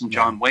Freemason.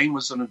 John Wayne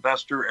was an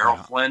investor. Errol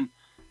Flynn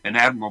and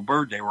Admiral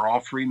Byrd, they were all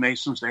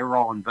Freemasons. They were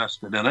all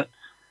invested in it.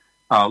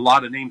 A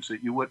lot of names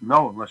that you wouldn't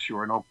know unless you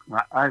were an Oak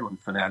Island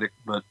fanatic,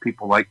 but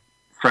people like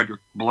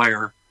Frederick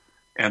Blair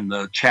and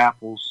the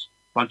Chapels,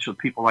 a bunch of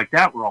people like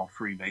that were all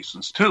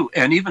Freemasons too.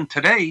 And even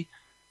today,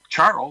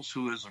 Charles,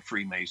 who is a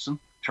Freemason,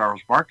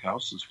 Charles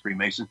Barkhouse is a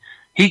Freemason,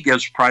 he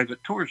gives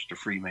private tours to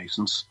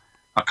Freemasons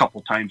a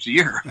couple times a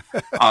year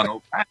on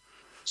Oak Island.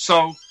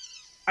 So,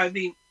 I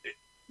mean,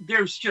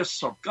 there's just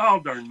so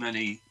darn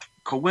many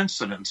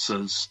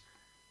coincidences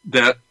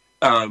that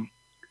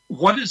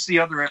what is the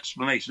other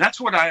explanation?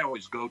 That's what I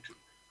always go to.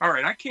 All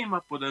right, I came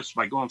up with this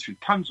by going through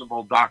tons of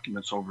old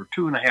documents over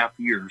 2.5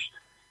 years,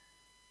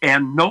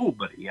 and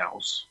nobody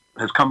else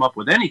has come up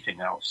with anything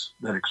else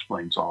that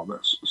explains all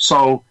this.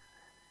 So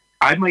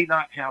I may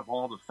not have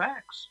all the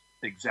facts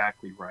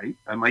exactly right.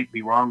 I might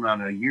be wrong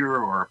on a year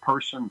or a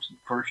person's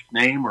first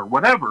name or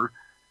whatever,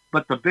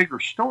 but the bigger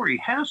story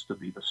has to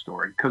be the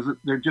story, because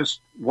they're just,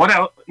 what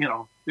else,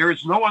 there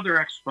is no other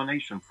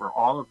explanation for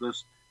all of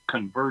this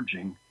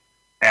converging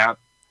at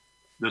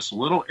this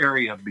little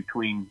area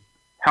between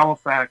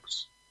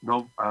Halifax,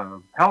 New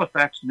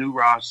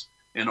Ross,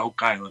 and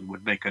Oak Island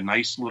would make a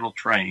nice little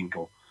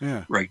triangle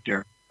right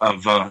there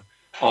of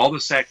all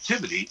this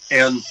activity.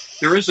 And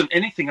there isn't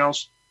anything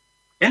else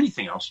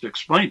to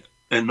explain it.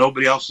 And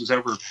nobody else has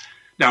ever.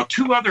 Now,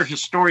 two other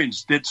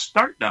historians did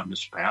start down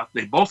this path.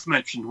 They both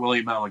mentioned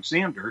William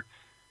Alexander,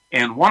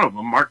 and one of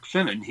them, Mark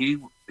Finnan,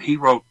 he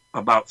wrote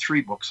about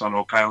 3 books on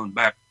Oak Island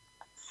back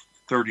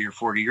 30 or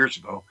 40 years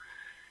ago.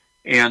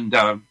 And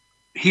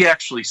he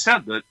actually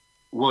said that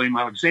William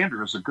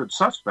Alexander is a good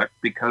suspect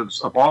because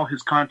of all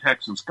his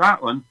contacts in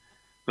Scotland,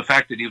 the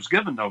fact that he was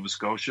given Nova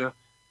Scotia,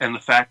 and the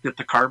fact that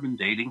the carbon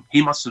dating,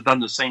 he must have done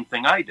the same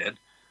thing I did,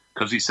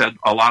 because he said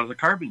a lot of the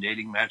carbon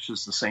dating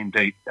matches the same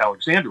date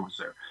Alexander was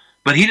there.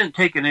 But he didn't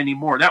take it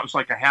anymore. That was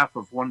like a half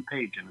of 1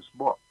 page in his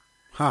book.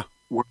 Huh.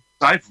 Whereas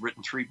I've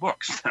written 3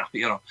 books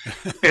now,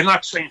 And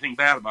not saying anything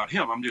bad about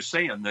him. I'm just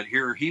saying that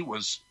here he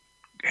was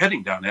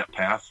heading down that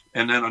path.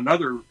 And then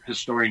another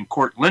historian,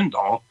 Court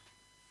Lindahl,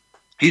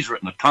 he's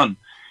written a ton.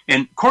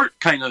 And Court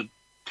kind of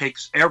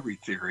takes every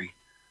theory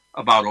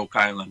about Oak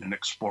Island and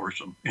explores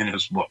them in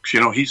his books.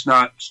 He's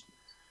not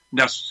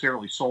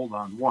necessarily sold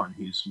on one.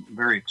 He's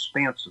very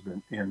expansive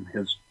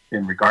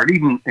in regard,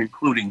 even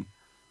including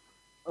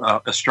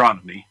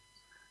astronomy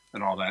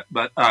and all that.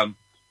 But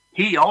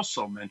he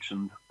also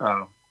mentioned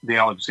the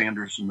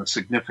Alexanders and the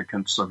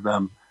significance of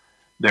them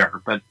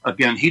there. But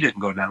again, he didn't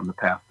go down the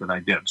path that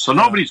I did. So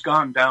nobody's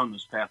gone down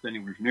this path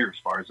anywhere near as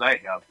far as I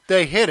have.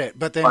 They hit it,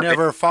 but they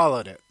never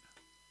followed it.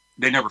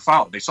 They never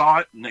followed. They saw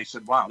it and they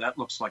said, "Wow, that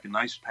looks like a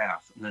nice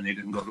path." And then they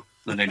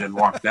didn't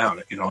walk down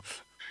it.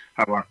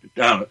 I walked it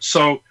down.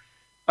 So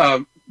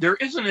there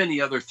isn't any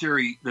other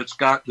theory that's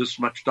got this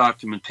much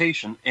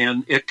documentation,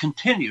 and it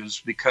continues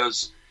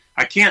because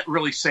I can't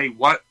really say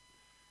what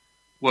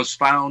was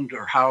found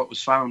or how it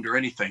was found or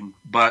anything,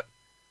 but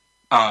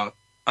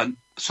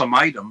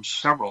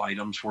several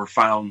items were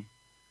found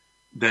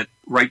that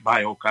right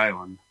by Oak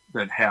Island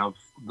that have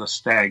the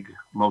stag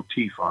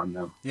motif on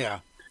them. Yeah.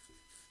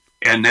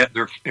 And that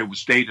it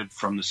was dated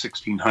from the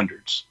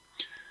 1600s.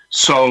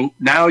 So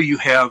now you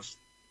have,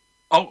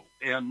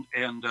 and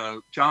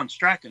John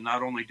Strachan,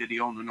 not only did he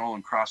own the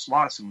Nolan Cross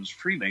lots and was a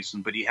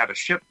Freemason, but he had a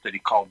ship that he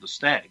called the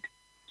Stag.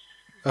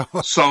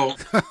 Oh. So,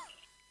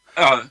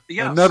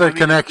 yeah. Another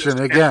connection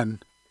again.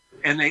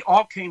 And they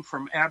all came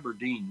from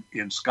Aberdeen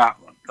in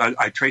Scotland.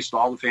 I traced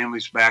all the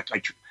families back.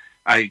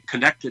 I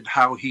connected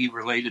how he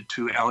related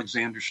to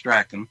Alexander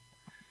Strachan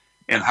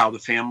and how the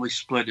family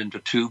split into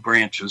two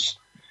branches.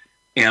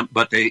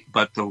 But the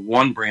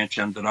one branch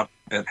ended up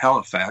at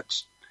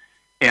Halifax.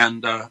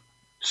 And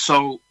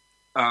so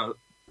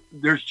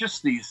there's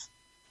just these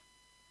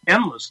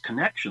endless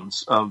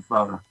connections of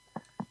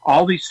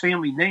all these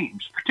family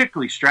names,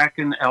 particularly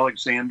Strachan,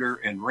 Alexander,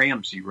 and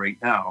Ramsey right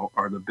now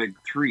are the big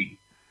three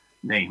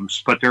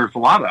names. But there's a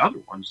lot of other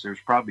ones. There's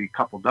probably a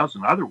couple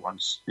dozen other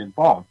ones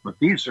involved. But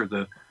these are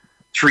the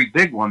three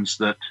big ones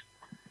that,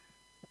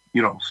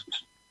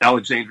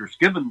 Alexander's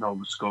given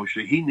Nova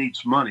Scotia. He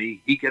needs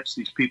money. He gets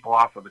these people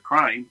off of the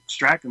crime.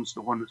 Strachan's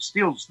the one that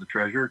steals the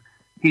treasure.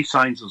 He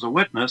signs as a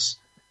witness.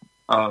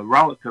 A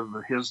relative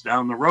of his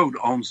down the road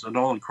owns the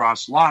Nolan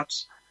Cross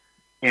lots.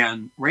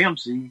 And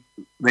Ramsey,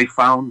 they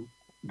found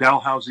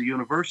Dalhousie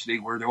University,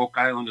 where the Oak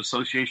Island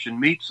Association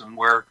meets and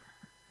where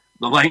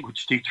the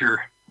language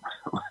teacher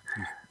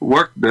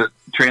worked that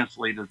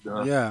translated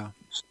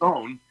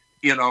Stone.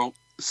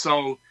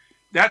 So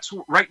that's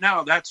right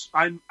now.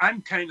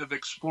 I'm kind of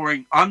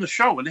exploring on the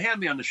show. When they had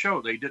me on the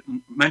show, they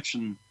didn't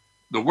mention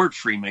the word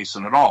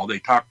Freemason at all. They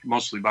talked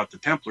mostly about the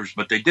Templars,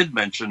 but they did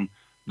mention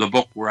the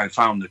book where I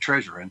found the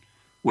treasure in,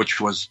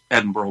 which was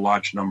Edinburgh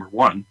Lodge number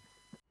 1.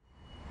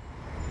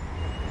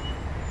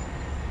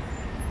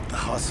 The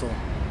hustle,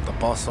 the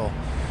bustle.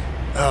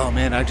 Oh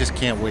man, I just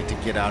can't wait to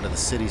get out of the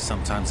city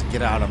sometimes and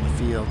get out on the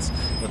fields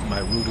with my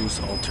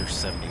Rudus Alter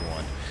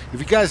 71. If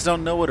you guys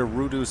don't know what a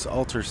Rudus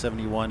Alter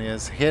 71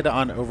 is, head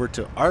on over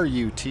to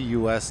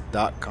rutus.com.pl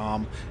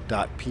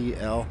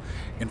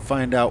and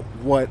find out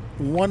what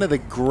one of the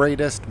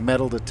greatest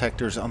metal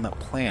detectors on the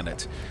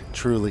planet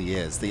truly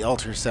is. The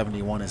Alter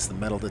 71 is the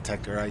metal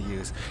detector I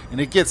use,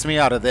 and it gets me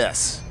out of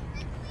this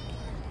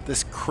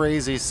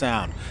crazy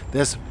sound,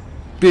 this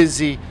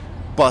busy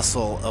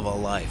bustle of a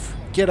life.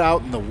 Get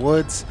out in the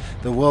woods,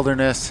 the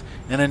wilderness,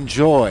 and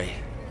enjoy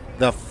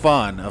the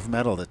fun of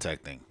metal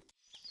detecting.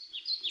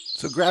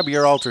 So grab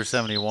your Alter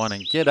 71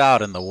 and get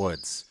out in the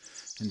woods.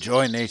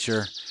 Enjoy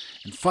nature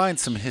and find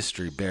some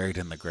history buried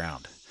in the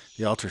ground.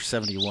 The Alter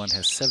 71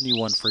 has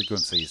 71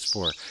 frequencies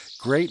for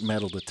great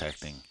metal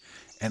detecting,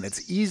 and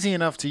it's easy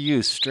enough to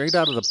use straight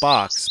out of the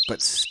box,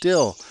 but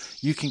still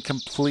you can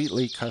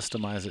completely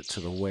customize it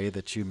to the way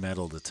that you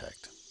metal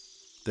detect.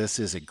 This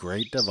is a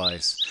great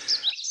device,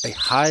 a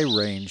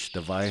high-range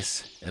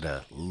device at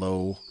a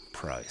low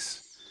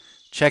price.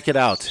 Check it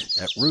out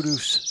at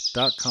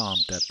rudus.com.pl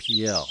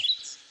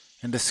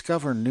and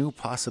discover new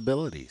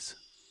possibilities.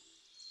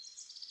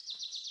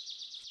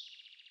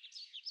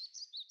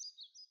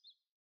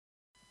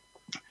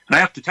 And I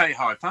have to tell you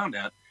how I found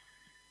that,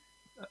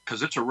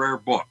 because it's a rare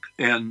book.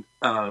 And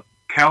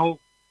Cal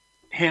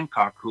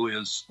Hancock, who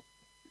has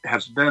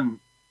been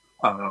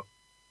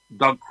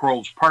Doug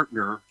Kroll's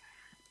partner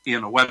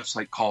in a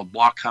website called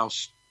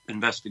Blockhouse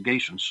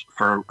Investigations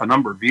for a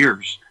number of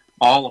years,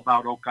 all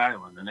about Oak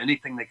Island and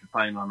anything they could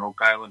find on Oak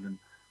Island and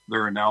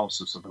their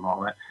analysis of it and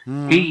all that.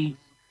 He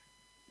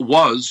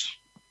was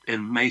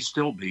and may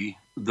still be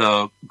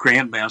the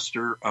Grand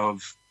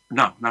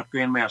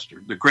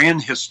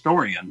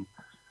Historian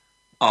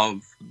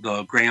of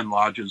the Grand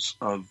Lodges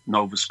of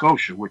Nova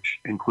Scotia, which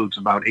includes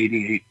about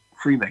 88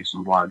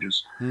 Freemason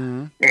lodges.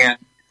 And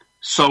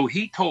so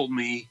he told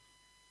me,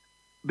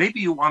 maybe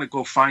you want to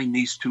go find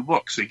these two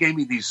books. He gave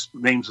me these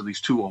names of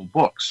these two old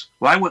books.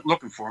 Well, I went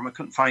looking for them. I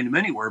couldn't find them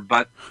anywhere,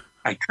 but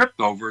I tripped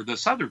over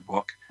this other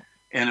book,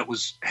 and it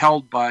was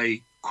held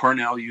by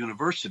Cornell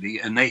University,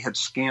 and they had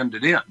scanned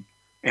it in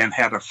and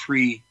had a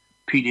free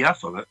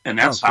PDF of it. And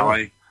that's how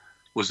I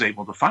was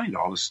able to find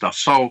all this stuff.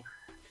 So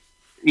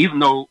even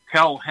though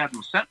Cal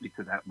hadn't sent me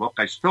to that book,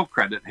 I still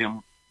credit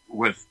him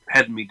with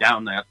heading me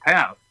down that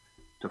path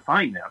to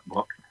find that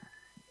book.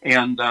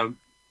 And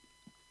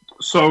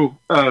so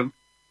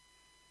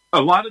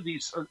a lot of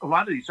these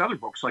other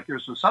books, like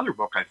there's this other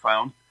book I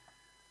found,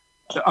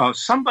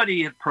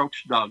 somebody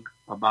approached Doug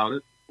about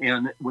it,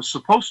 and it was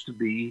supposed to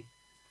be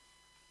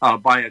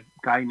by a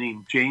guy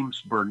named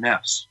James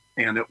Burness.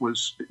 And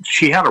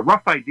she had a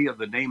rough idea of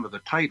the name of the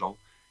title,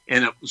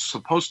 and it was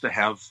supposed to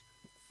have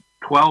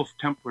 12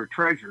 Templar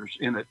treasures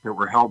in it that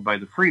were held by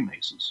the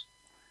Freemasons.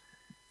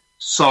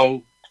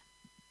 So,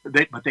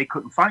 but they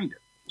couldn't find it.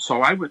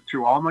 So I went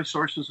through all my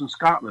sources in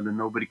Scotland, and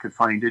nobody could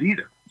find it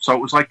either. So it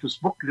was like this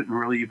book didn't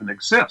really even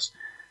exist.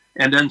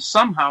 And then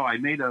somehow I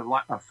made a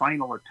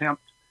final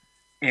attempt,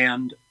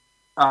 and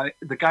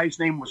the guy's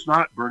name was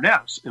not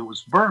Burness, it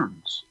was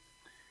Burns.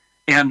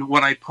 And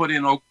when I put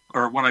in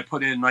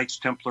Knights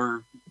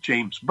Templar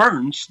James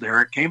Burns,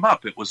 there it came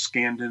up. It was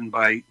scanned in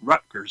by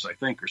Rutgers, I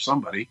think, or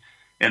somebody.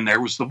 And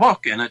there was the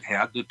book, and it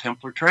had the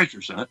Templar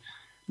treasures in it.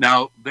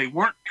 Now, they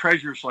weren't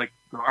treasures like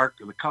the Ark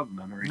of the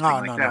Covenant or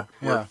anything that.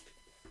 No. Yeah.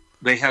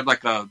 They had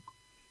like a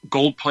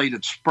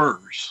gold-plated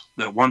spurs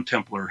that one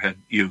Templar had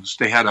used.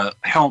 They had a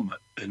helmet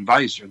and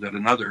visor that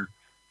another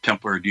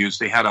Templar had used.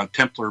 They had a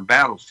Templar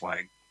battle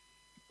flag.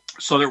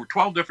 So there were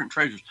 12 different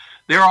treasures.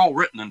 They're all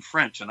written in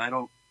French, and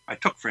I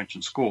took French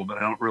in school, but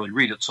I don't really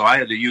read it. So I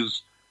had to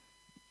use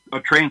a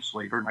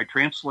translator, and I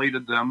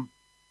translated them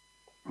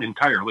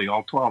entirely,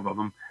 all 12 of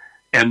them.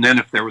 And then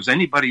if there was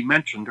anybody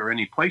mentioned or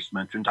any place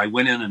mentioned, I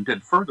went in and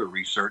did further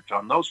research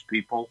on those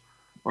people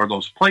or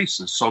those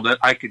places so that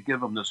I could give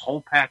them this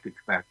whole package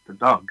back to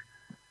Doug.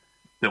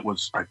 That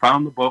was, I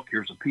found the book,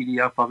 here's a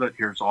PDF of it,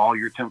 here's all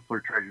your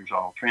Templar treasures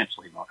all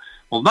translated.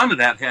 Well, none of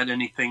that had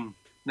anything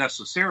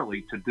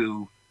necessarily to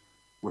do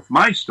with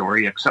my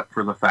story, except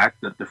for the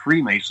fact that the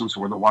Freemasons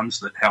were the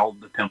ones that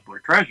held the Templar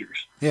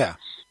treasures. Yeah.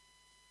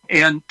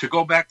 And to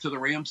go back to the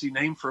Ramsey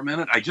name for a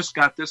minute, I just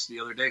got this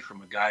the other day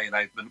from a guy,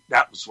 and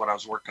that was what I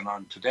was working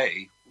on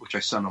today, which I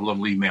sent a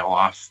little email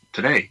off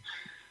today.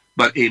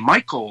 But a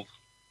Michael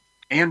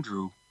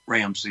Andrew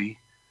Ramsey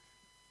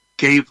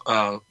gave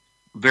a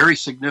very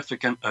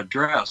significant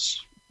address,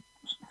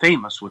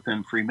 famous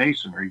within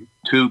Freemasonry,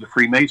 to the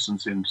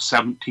Freemasons in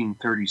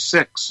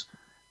 1736,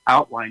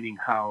 outlining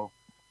how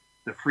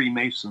the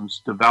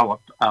Freemasons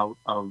developed out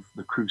of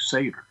the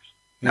Crusaders.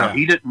 Now,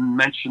 he didn't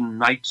mention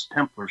Knights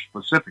Templar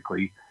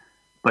specifically,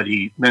 but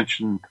he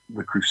mentioned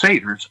the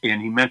Crusaders, and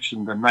he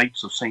mentioned the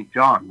Knights of St.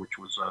 John, which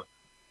was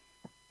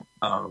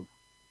a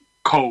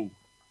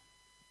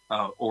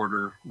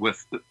order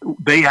with.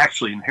 They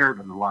actually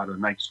inherited a lot of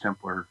Knights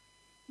Templar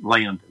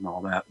land and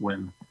all that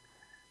when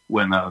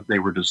they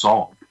were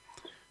dissolved,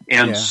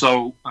 and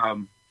so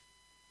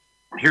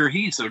here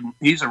he's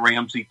a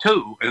Ramsey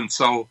too, and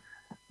so.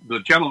 The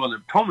gentleman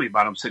that told me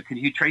about him said, can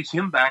you trace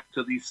him back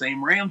to these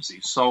same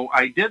Ramseys? So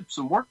I did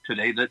some work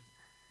today that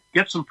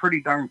gets them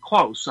pretty darn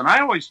close. And I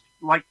always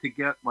like to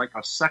get like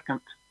a second,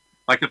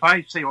 like if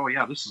I say, oh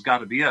yeah, this has got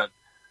to be it,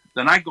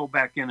 then I go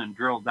back in and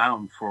drill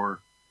down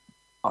for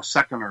a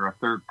second or a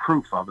third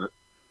proof of it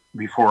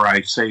before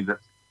I say that,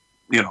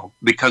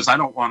 because I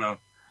don't want to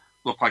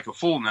look like a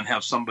fool and then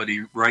have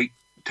somebody write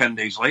 10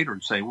 days later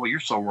and say, well,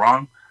 you're so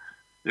wrong.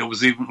 It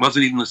wasn't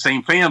even the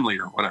same family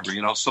or whatever,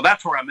 So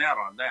that's where I'm at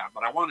on that.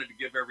 But I wanted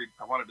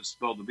to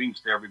spill the beans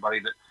to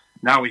everybody that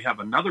now we have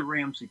another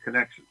Ramsey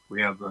connection.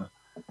 We have the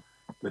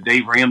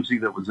Dave Ramsey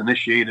that was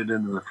initiated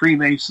into the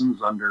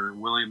Freemasons under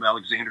William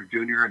Alexander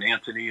Jr. and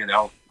Anthony and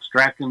Al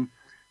Strachan.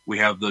 We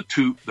have the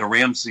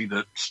Ramsey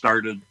that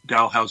started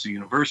Dalhousie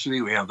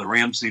University. We have the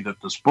Ramsey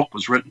that this book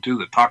was written to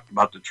that talked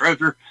about the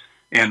treasure.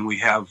 And we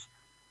have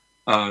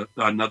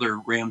another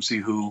Ramsey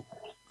who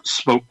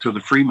spoke to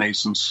the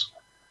Freemasons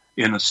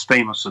in a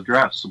famous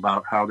address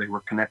about how they were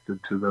connected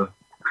to the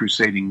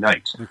Crusading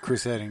Knights. The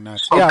Crusading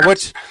Knights. So yeah,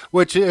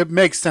 which it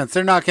makes sense.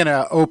 They're not going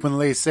to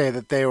openly say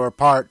that they were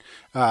part,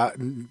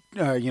 descendant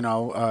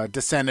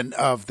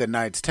of the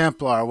Knights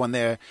Templar when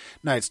the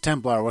Knights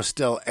Templar was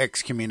still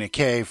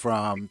excommunique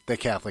from the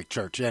Catholic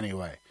Church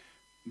anyway.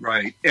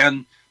 Right.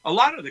 And a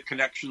lot of the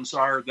connections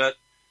are that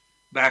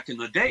back in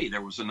the day,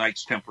 there was a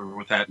Knights Templar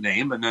with that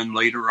name, and then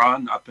later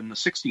on, up in the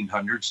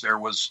 1600s, there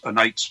was a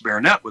Knights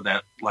Baronet with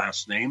that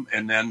last name,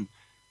 and then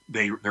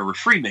there were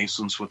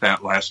Freemasons with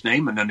that last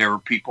name, and then there were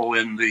people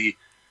in the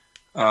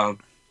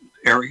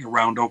area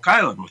around Oak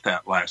Island with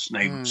that last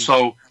name.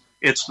 So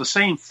it's the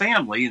same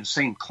family and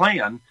same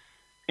clan,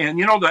 and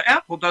the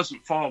apple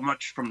doesn't fall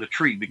much from the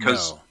tree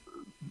because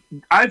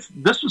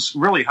this was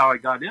really how I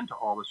got into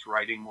all this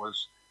writing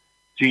was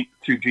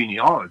through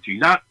genealogy,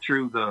 not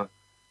through the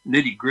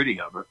nitty gritty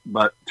of it,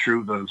 but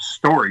through the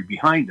story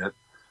behind it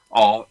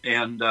all.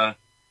 And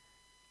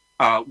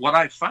what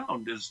I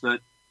found is that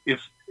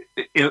if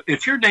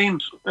your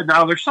names,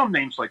 now there's some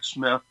names like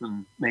Smith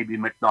and maybe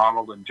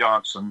McDonald and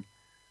Johnson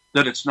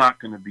that it's not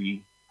going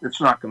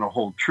to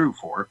hold true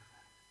for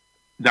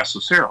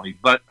necessarily,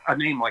 but a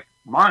name like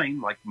mine,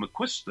 like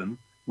McQuiston,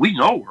 we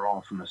know we're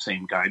all from the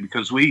same guy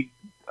because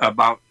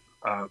about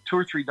 2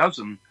 or 3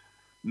 dozen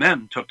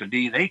men took the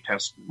DNA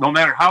test, no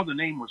matter how the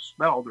name was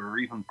spelled or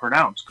even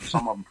pronounced, because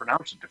some of them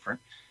pronounce it different.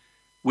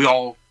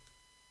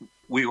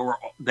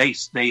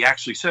 They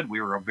actually said we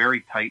were a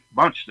very tight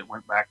bunch that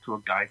went back to a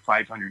guy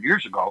 500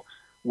 years ago.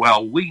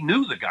 Well, we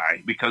knew the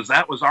guy because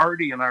that was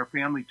already in our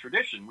family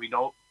tradition. We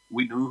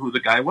knew who the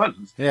guy was.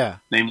 Yeah.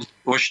 Named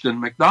McQuiston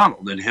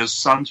McDonald, and his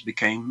sons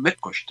became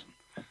McQuiston.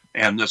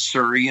 And the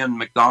Surreyan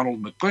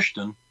McDonald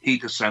McQuiston, he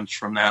descends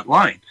from that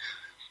line,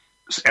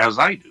 as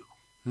I do.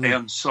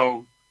 And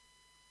so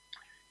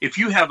if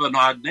you have an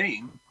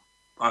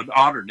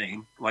odder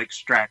name like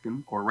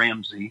Strachan or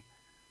Ramsey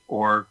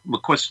or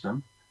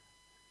McQuiston,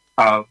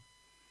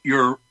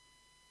 you're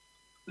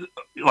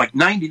like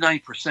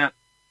 99%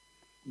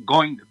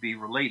 going to be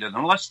related,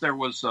 unless there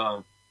was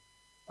an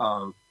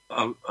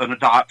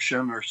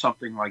adoption or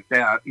something like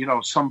that.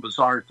 Some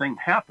bizarre thing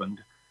happened.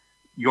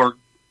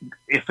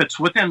 If it's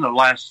within the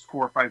last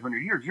 400 or 500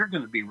 years, you're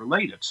going to be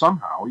related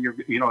somehow.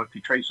 If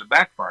you trace it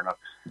back far enough.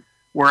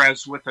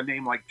 Whereas with a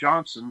name like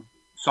Johnson,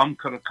 some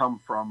could have come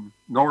from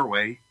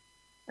Norway,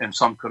 and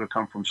some could have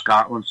come from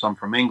Scotland, some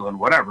from England,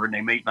 whatever, and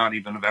they may not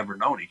even have ever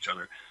known each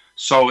other.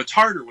 So it's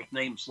harder with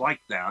names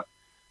like that,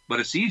 but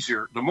it's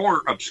easier. The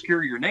more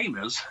obscure your name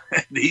is,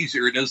 the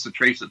easier it is to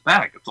trace it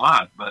back. It's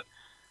odd, but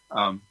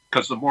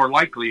because the more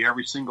likely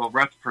every single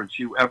reference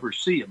you ever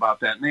see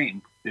about that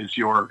name is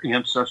your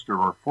ancestor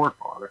or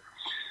forefather.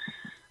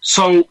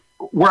 So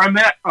where I'm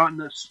at on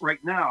this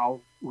right now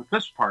with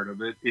this part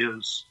of it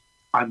is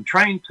I'm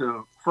trying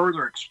to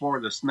further explore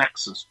this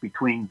nexus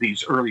between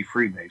these early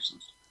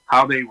Freemasons,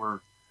 how they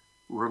were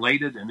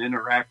related and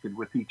interacted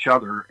with each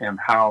other, and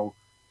how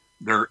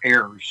their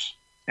heirs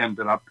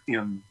ended up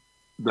in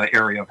the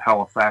area of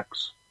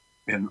Halifax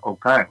in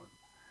Oak Island.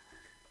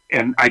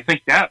 And I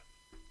think that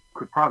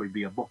could probably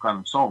be a book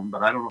on its own,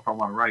 but I don't know if I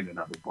want to write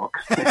another book.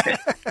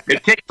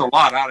 It takes a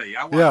lot out of you.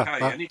 I want to tell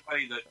you,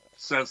 anybody that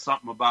says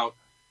something about,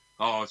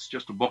 oh, it's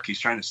just a book, he's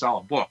trying to sell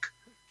a book.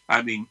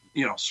 I mean,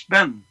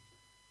 spend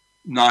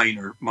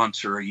 9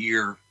 months or a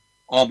year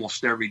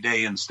almost every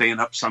day and staying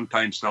up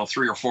sometimes till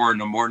 3 or 4 in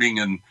the morning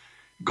and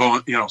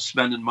going,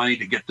 spending money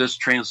to get this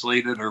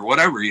translated or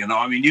whatever,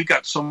 I mean, you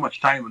got so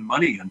much time and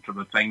money into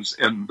the things,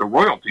 and the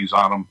royalties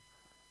on them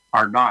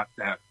are not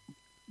that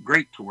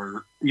great to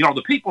where,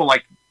 the people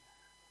like,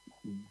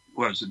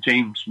 what is it,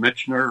 James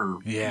Michener,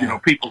 or,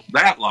 people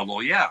that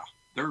level,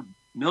 they're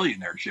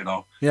millionaires,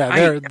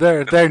 Yeah,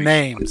 they're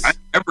names. I'm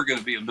never going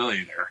to be a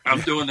millionaire.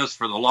 I'm doing this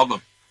for the love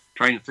of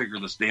trying to figure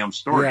this damn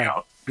story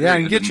out. Yeah,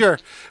 and get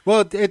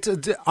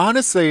it's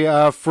honestly,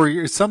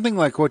 for something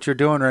like what you're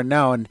doing right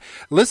now, and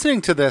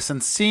listening to this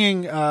and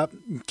seeing,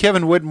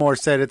 Kevin Whitmore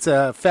said it's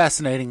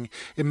fascinating.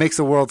 It makes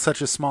the world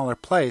such a smaller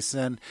place,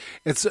 and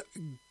it's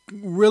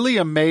really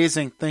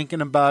amazing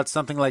thinking about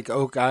something like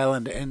Oak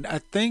Island. And I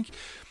think,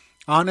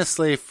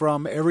 honestly,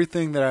 from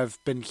everything that I've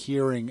been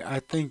hearing, I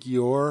think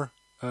your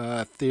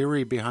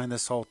theory behind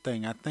this whole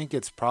thing, I think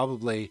it's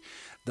probably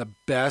the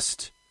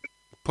best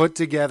put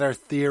together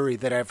theory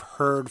that I've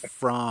heard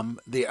from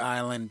the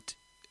island,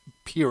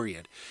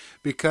 period,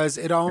 because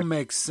it all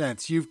makes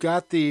sense. You've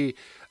got the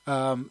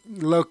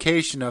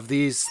location of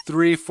these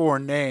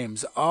 3-4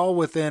 names all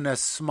within a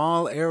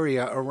small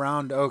area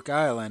around Oak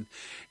Island.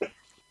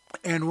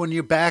 And when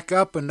you back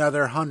up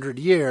another 100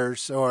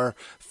 years or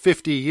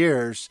 50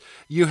 years,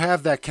 you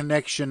have that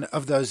connection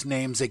of those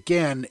names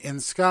again in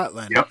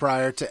Scotland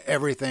prior to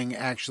everything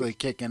actually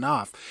kicking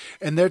off.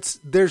 And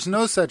there's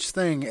no such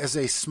thing as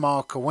a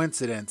small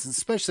coincidence,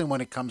 especially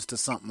when it comes to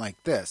something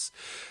like this.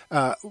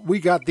 We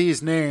got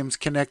these names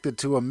connected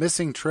to a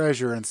missing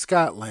treasure in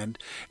Scotland,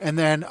 and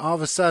then all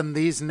of a sudden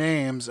these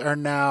names are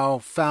now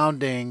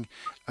founding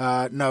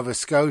Nova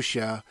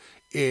Scotia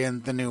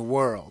in the New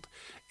World.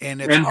 And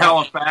it's in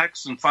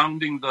Halifax, and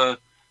founding the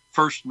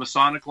first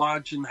Masonic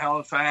Lodge in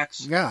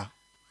Halifax. Yeah.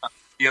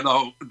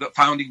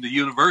 Founding the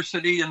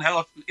university in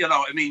Halifax.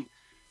 I mean,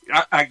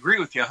 I agree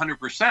with you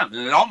 100%. And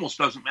it almost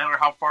doesn't matter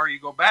how far you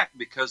go back,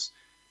 because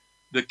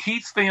the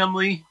Keith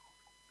family,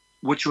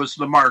 which was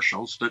the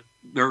Marshalls, that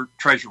their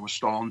treasure was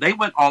stolen, they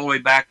went all the way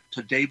back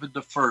to David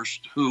I,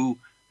 who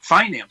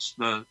financed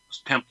the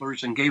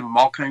Templars and gave them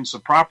all kinds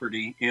of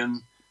property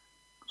in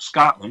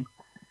Scotland.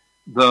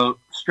 The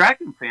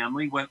Strachan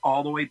family went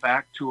all the way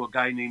back to a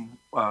guy named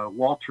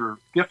Walter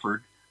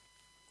Gifford,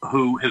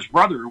 who his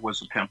brother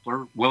was a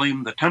Templar,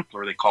 William the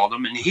Templar, they called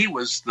him, and he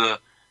was the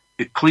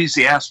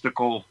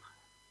ecclesiastical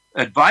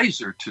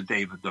advisor to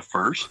David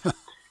I.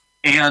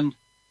 And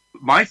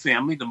my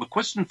family, the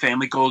McQuiston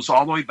family, goes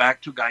all the way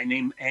back to a guy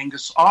named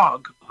Angus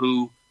Ogg,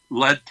 who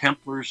led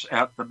Templars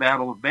at the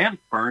Battle of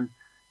Bannockburn,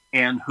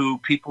 and who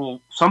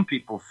some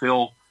people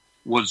feel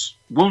was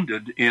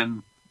wounded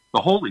in the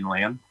Holy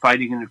Land,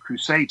 fighting in the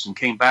Crusades, and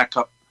came back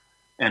up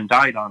and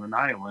died on an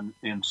island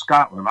in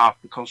Scotland,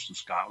 off the coast of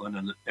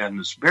Scotland, and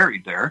is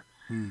buried there.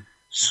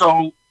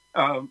 So,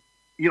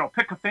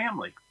 pick a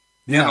family,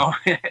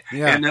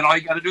 and then all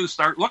you got to do is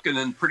start looking,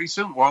 and pretty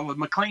soon, the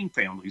McLean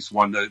families,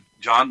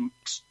 John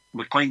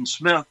McLean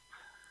Smith,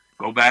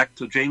 go back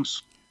to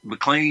James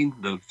McLean,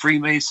 the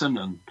Freemason,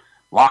 and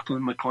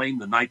Lachlan McLean,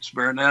 the Knights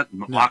Baronet,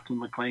 and Lachlan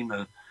McLean,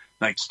 the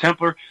Knights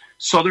Templar.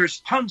 So there's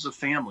tons of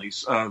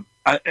families.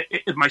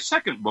 In my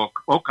second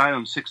book, Oak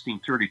Island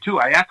 1632,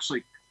 I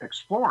actually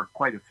explore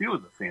quite a few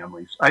of the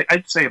families.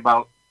 I'd say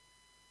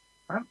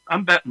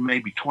I'm betting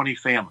maybe 20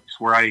 families,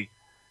 where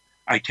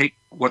I take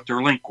what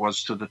their link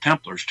was to the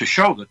Templars to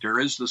show that there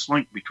is this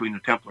link between the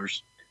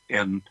Templars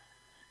and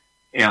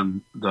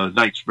the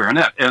Knights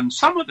Baronet. And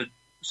some of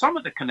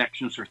the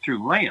connections are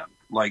through land.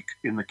 Like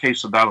in the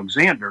case of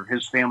Alexander,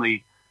 his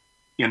family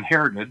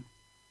inherited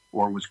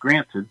or was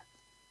granted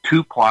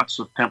 2 plots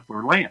of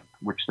Templar land,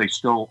 which they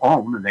still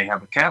own, and they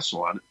have a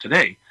castle on it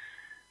today.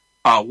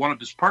 One of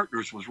his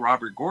partners was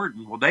Robert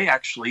Gordon. Well, they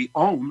actually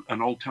own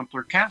an old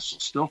Templar castle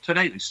still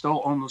today. They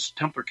still own this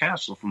Templar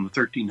castle from the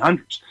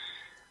 1300s.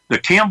 The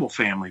Campbell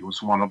family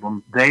was one of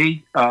them.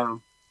 They have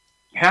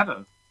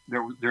a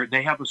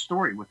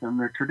story within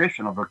their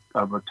tradition of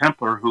a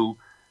Templar who,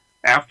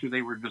 after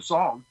they were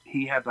dissolved,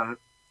 he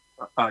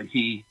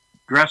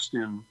dressed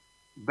in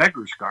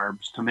beggar's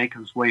garbs to make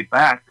his way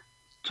back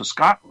to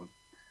Scotland,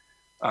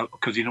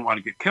 because he didn't want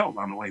to get killed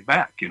on the way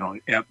back,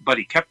 but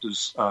he kept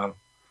his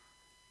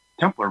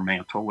Templar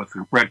mantle with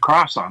a red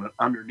cross on it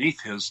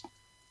underneath his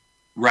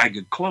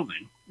ragged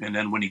clothing. And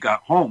then when he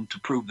got home, to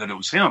prove that it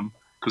was him,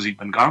 because he'd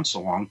been gone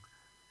so long,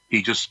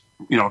 he just,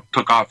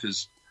 took off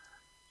his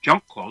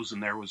junk clothes,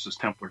 and there was his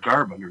Templar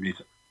garb underneath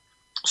it.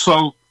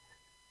 So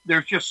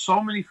there's just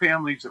so many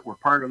families that were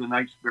part of the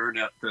Knights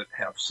Baronet that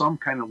have some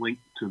kind of link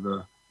to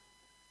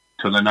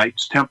the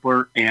Knights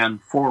Templar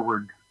and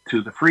forward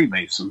to the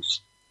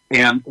Freemasons.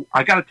 And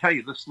I got to tell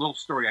you this little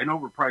story. I know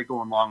we're probably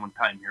going long on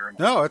time here.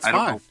 No, it's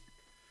fine.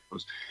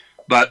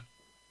 But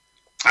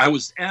I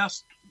was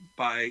asked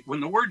when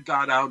the word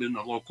got out in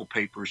the local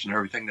papers and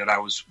everything that I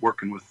was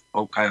working with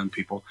Oak Island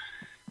people,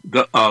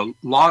 the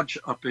lodge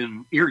up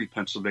in Erie,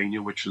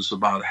 Pennsylvania, which is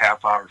about a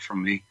half hour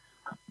from me,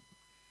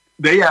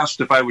 they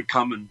asked if I would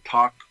come and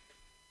talk.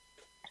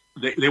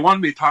 They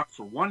wanted me to talk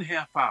for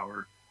 1.5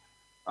 hour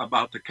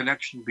about the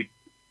connection,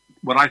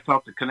 what I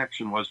thought the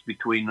connection was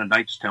between the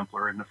Knights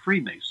Templar and the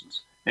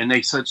Freemasons. And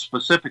they said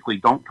specifically,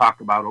 don't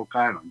talk about Oak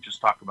Island, just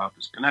talk about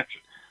this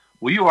connection.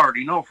 Well, you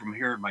already know from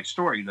hearing my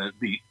story that it'd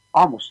be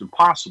almost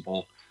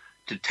impossible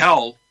to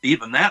tell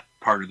even that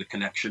part of the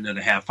connection in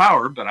a half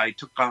hour, but I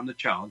took on the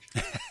challenge.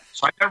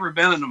 So I've never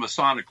been in a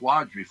Masonic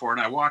lodge before, and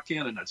I walk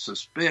in, and it's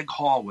this big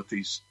hall with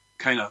these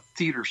kind of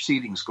theater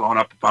seatings going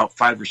up about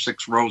 5 or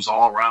 6 rows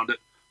all around it,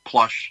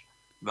 plush,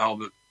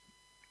 velvet,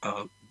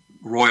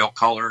 royal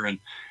color, and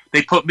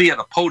they put me at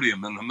a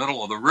podium in the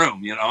middle of the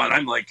room, and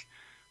I'm like,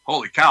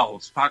 holy cow,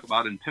 let's talk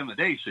about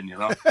intimidation,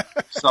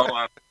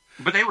 So,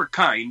 but they were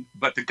kind.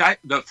 But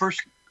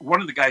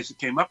one of the guys that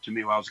came up to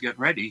me while I was getting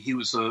ready, he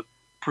was a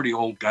pretty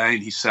old guy,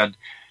 and he said,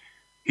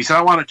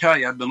 I want to tell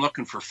you, I've been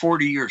looking for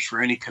 40 years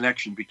for any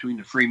connection between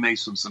the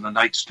Freemasons and the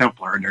Knights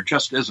Templar, and there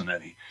just isn't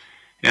any.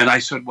 And I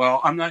said,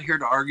 well, I'm not here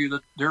to argue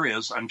that there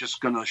is. I'm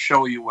just going to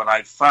show you what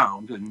I've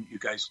found, and you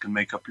guys can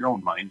make up your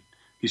own mind.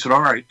 He said,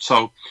 all right.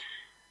 So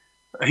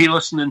he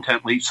listened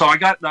intently. So I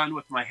got done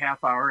with my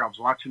half hour. I was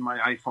watching my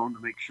iPhone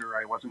to make sure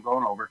I wasn't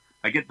going over.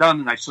 I get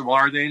done, and I said, well,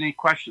 are there any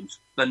questions?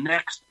 The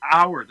next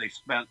hour they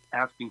spent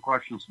asking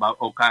questions about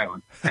Oak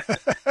Island.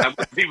 I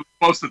wasn't even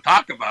supposed to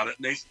talk about it,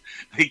 and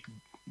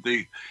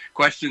they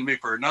questioned me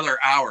for another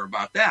hour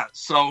about that.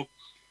 So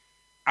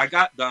I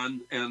got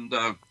done, and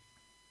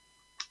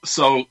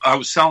so I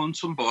was selling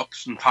some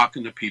books and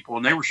talking to people,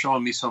 and they were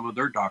showing me some of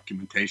their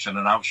documentation,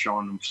 and I was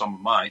showing them some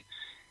of mine.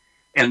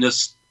 And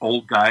this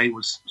old guy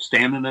was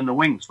standing in the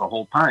wings the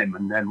whole time.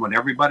 And then when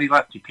everybody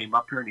left, he came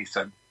up here and he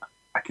said,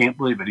 I can't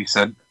believe it. He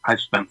said, I've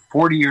spent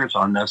 40 years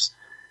on this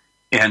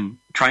and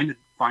trying to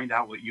find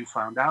out what you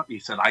found out. He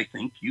said, I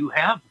think you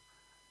have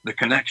the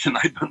connection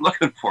I've been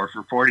looking for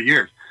 40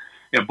 years.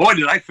 And boy,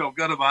 did I feel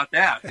good about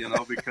that,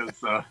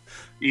 because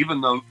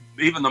even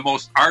the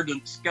most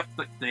ardent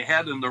skeptic they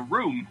had in the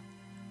room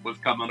was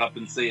coming up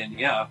and saying,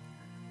 yeah,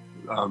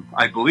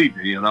 I believe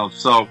you,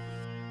 so.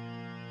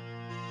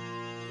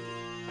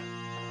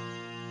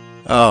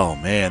 Oh,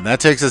 man, that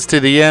takes us to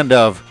the end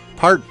of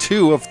part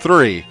 2 of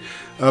 3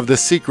 of The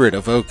Secret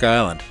of Oak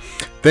Island.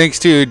 Thanks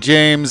to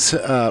James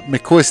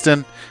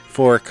McQuiston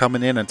for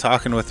coming in and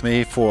talking with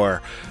me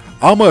for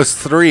almost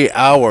 3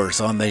 hours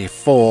on the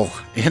full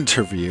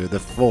interview, the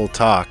full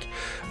talk.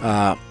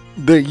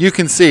 You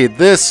can see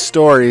this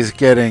story is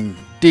getting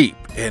deep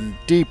and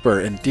deeper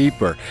and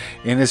deeper,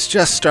 and it's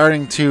just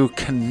starting to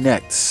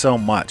connect so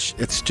much.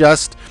 It's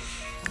just,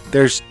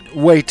 there's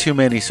way too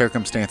many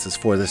circumstances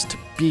for this to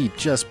be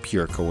just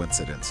pure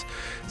coincidence.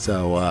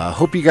 So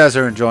hope you guys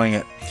are enjoying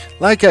it.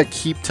 Like I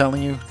keep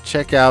telling you,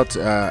 check out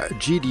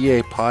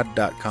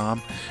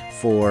gdapod.com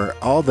for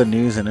all the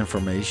news and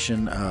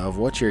information of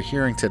what you're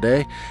hearing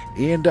today,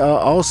 and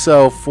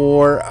also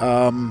for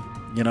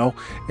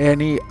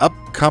any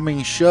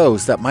upcoming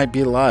shows that might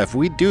be live.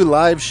 We do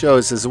live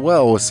shows as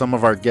well with some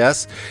of our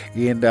guests,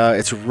 and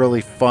it's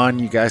really fun.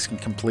 You guys can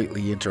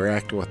completely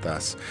interact with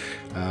us.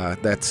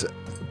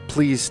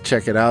 Please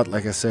check it out.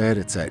 Like I said,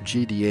 it's at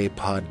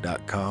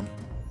gdapod.com.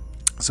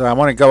 So I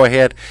want to go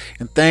ahead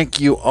and thank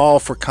you all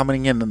for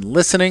coming in and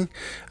listening,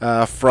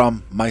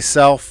 from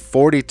myself,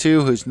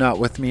 42, who's not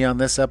with me on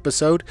this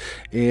episode,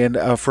 and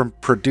from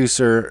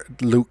producer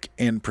Luke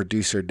and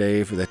producer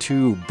Dave, the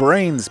two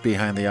brains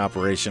behind the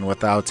operation.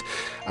 Without,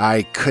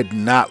 I could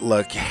not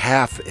look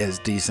half as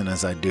decent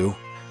as I do.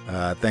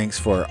 Thanks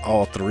for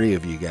all three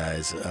of you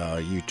guys.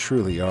 You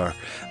truly are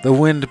the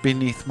wind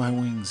beneath my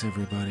wings,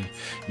 everybody.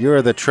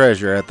 You're the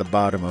treasure at the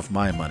bottom of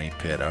my money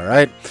pit, all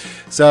right?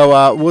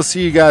 So we'll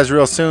see you guys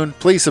real soon.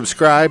 Please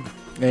subscribe,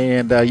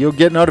 and you'll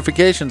get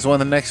notifications when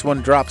the next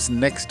one drops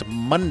next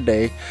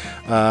Monday.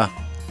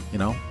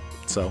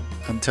 So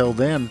until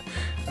then,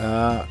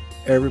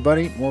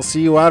 everybody, we'll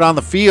see you out on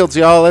the fields,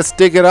 y'all. Let's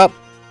dig it up.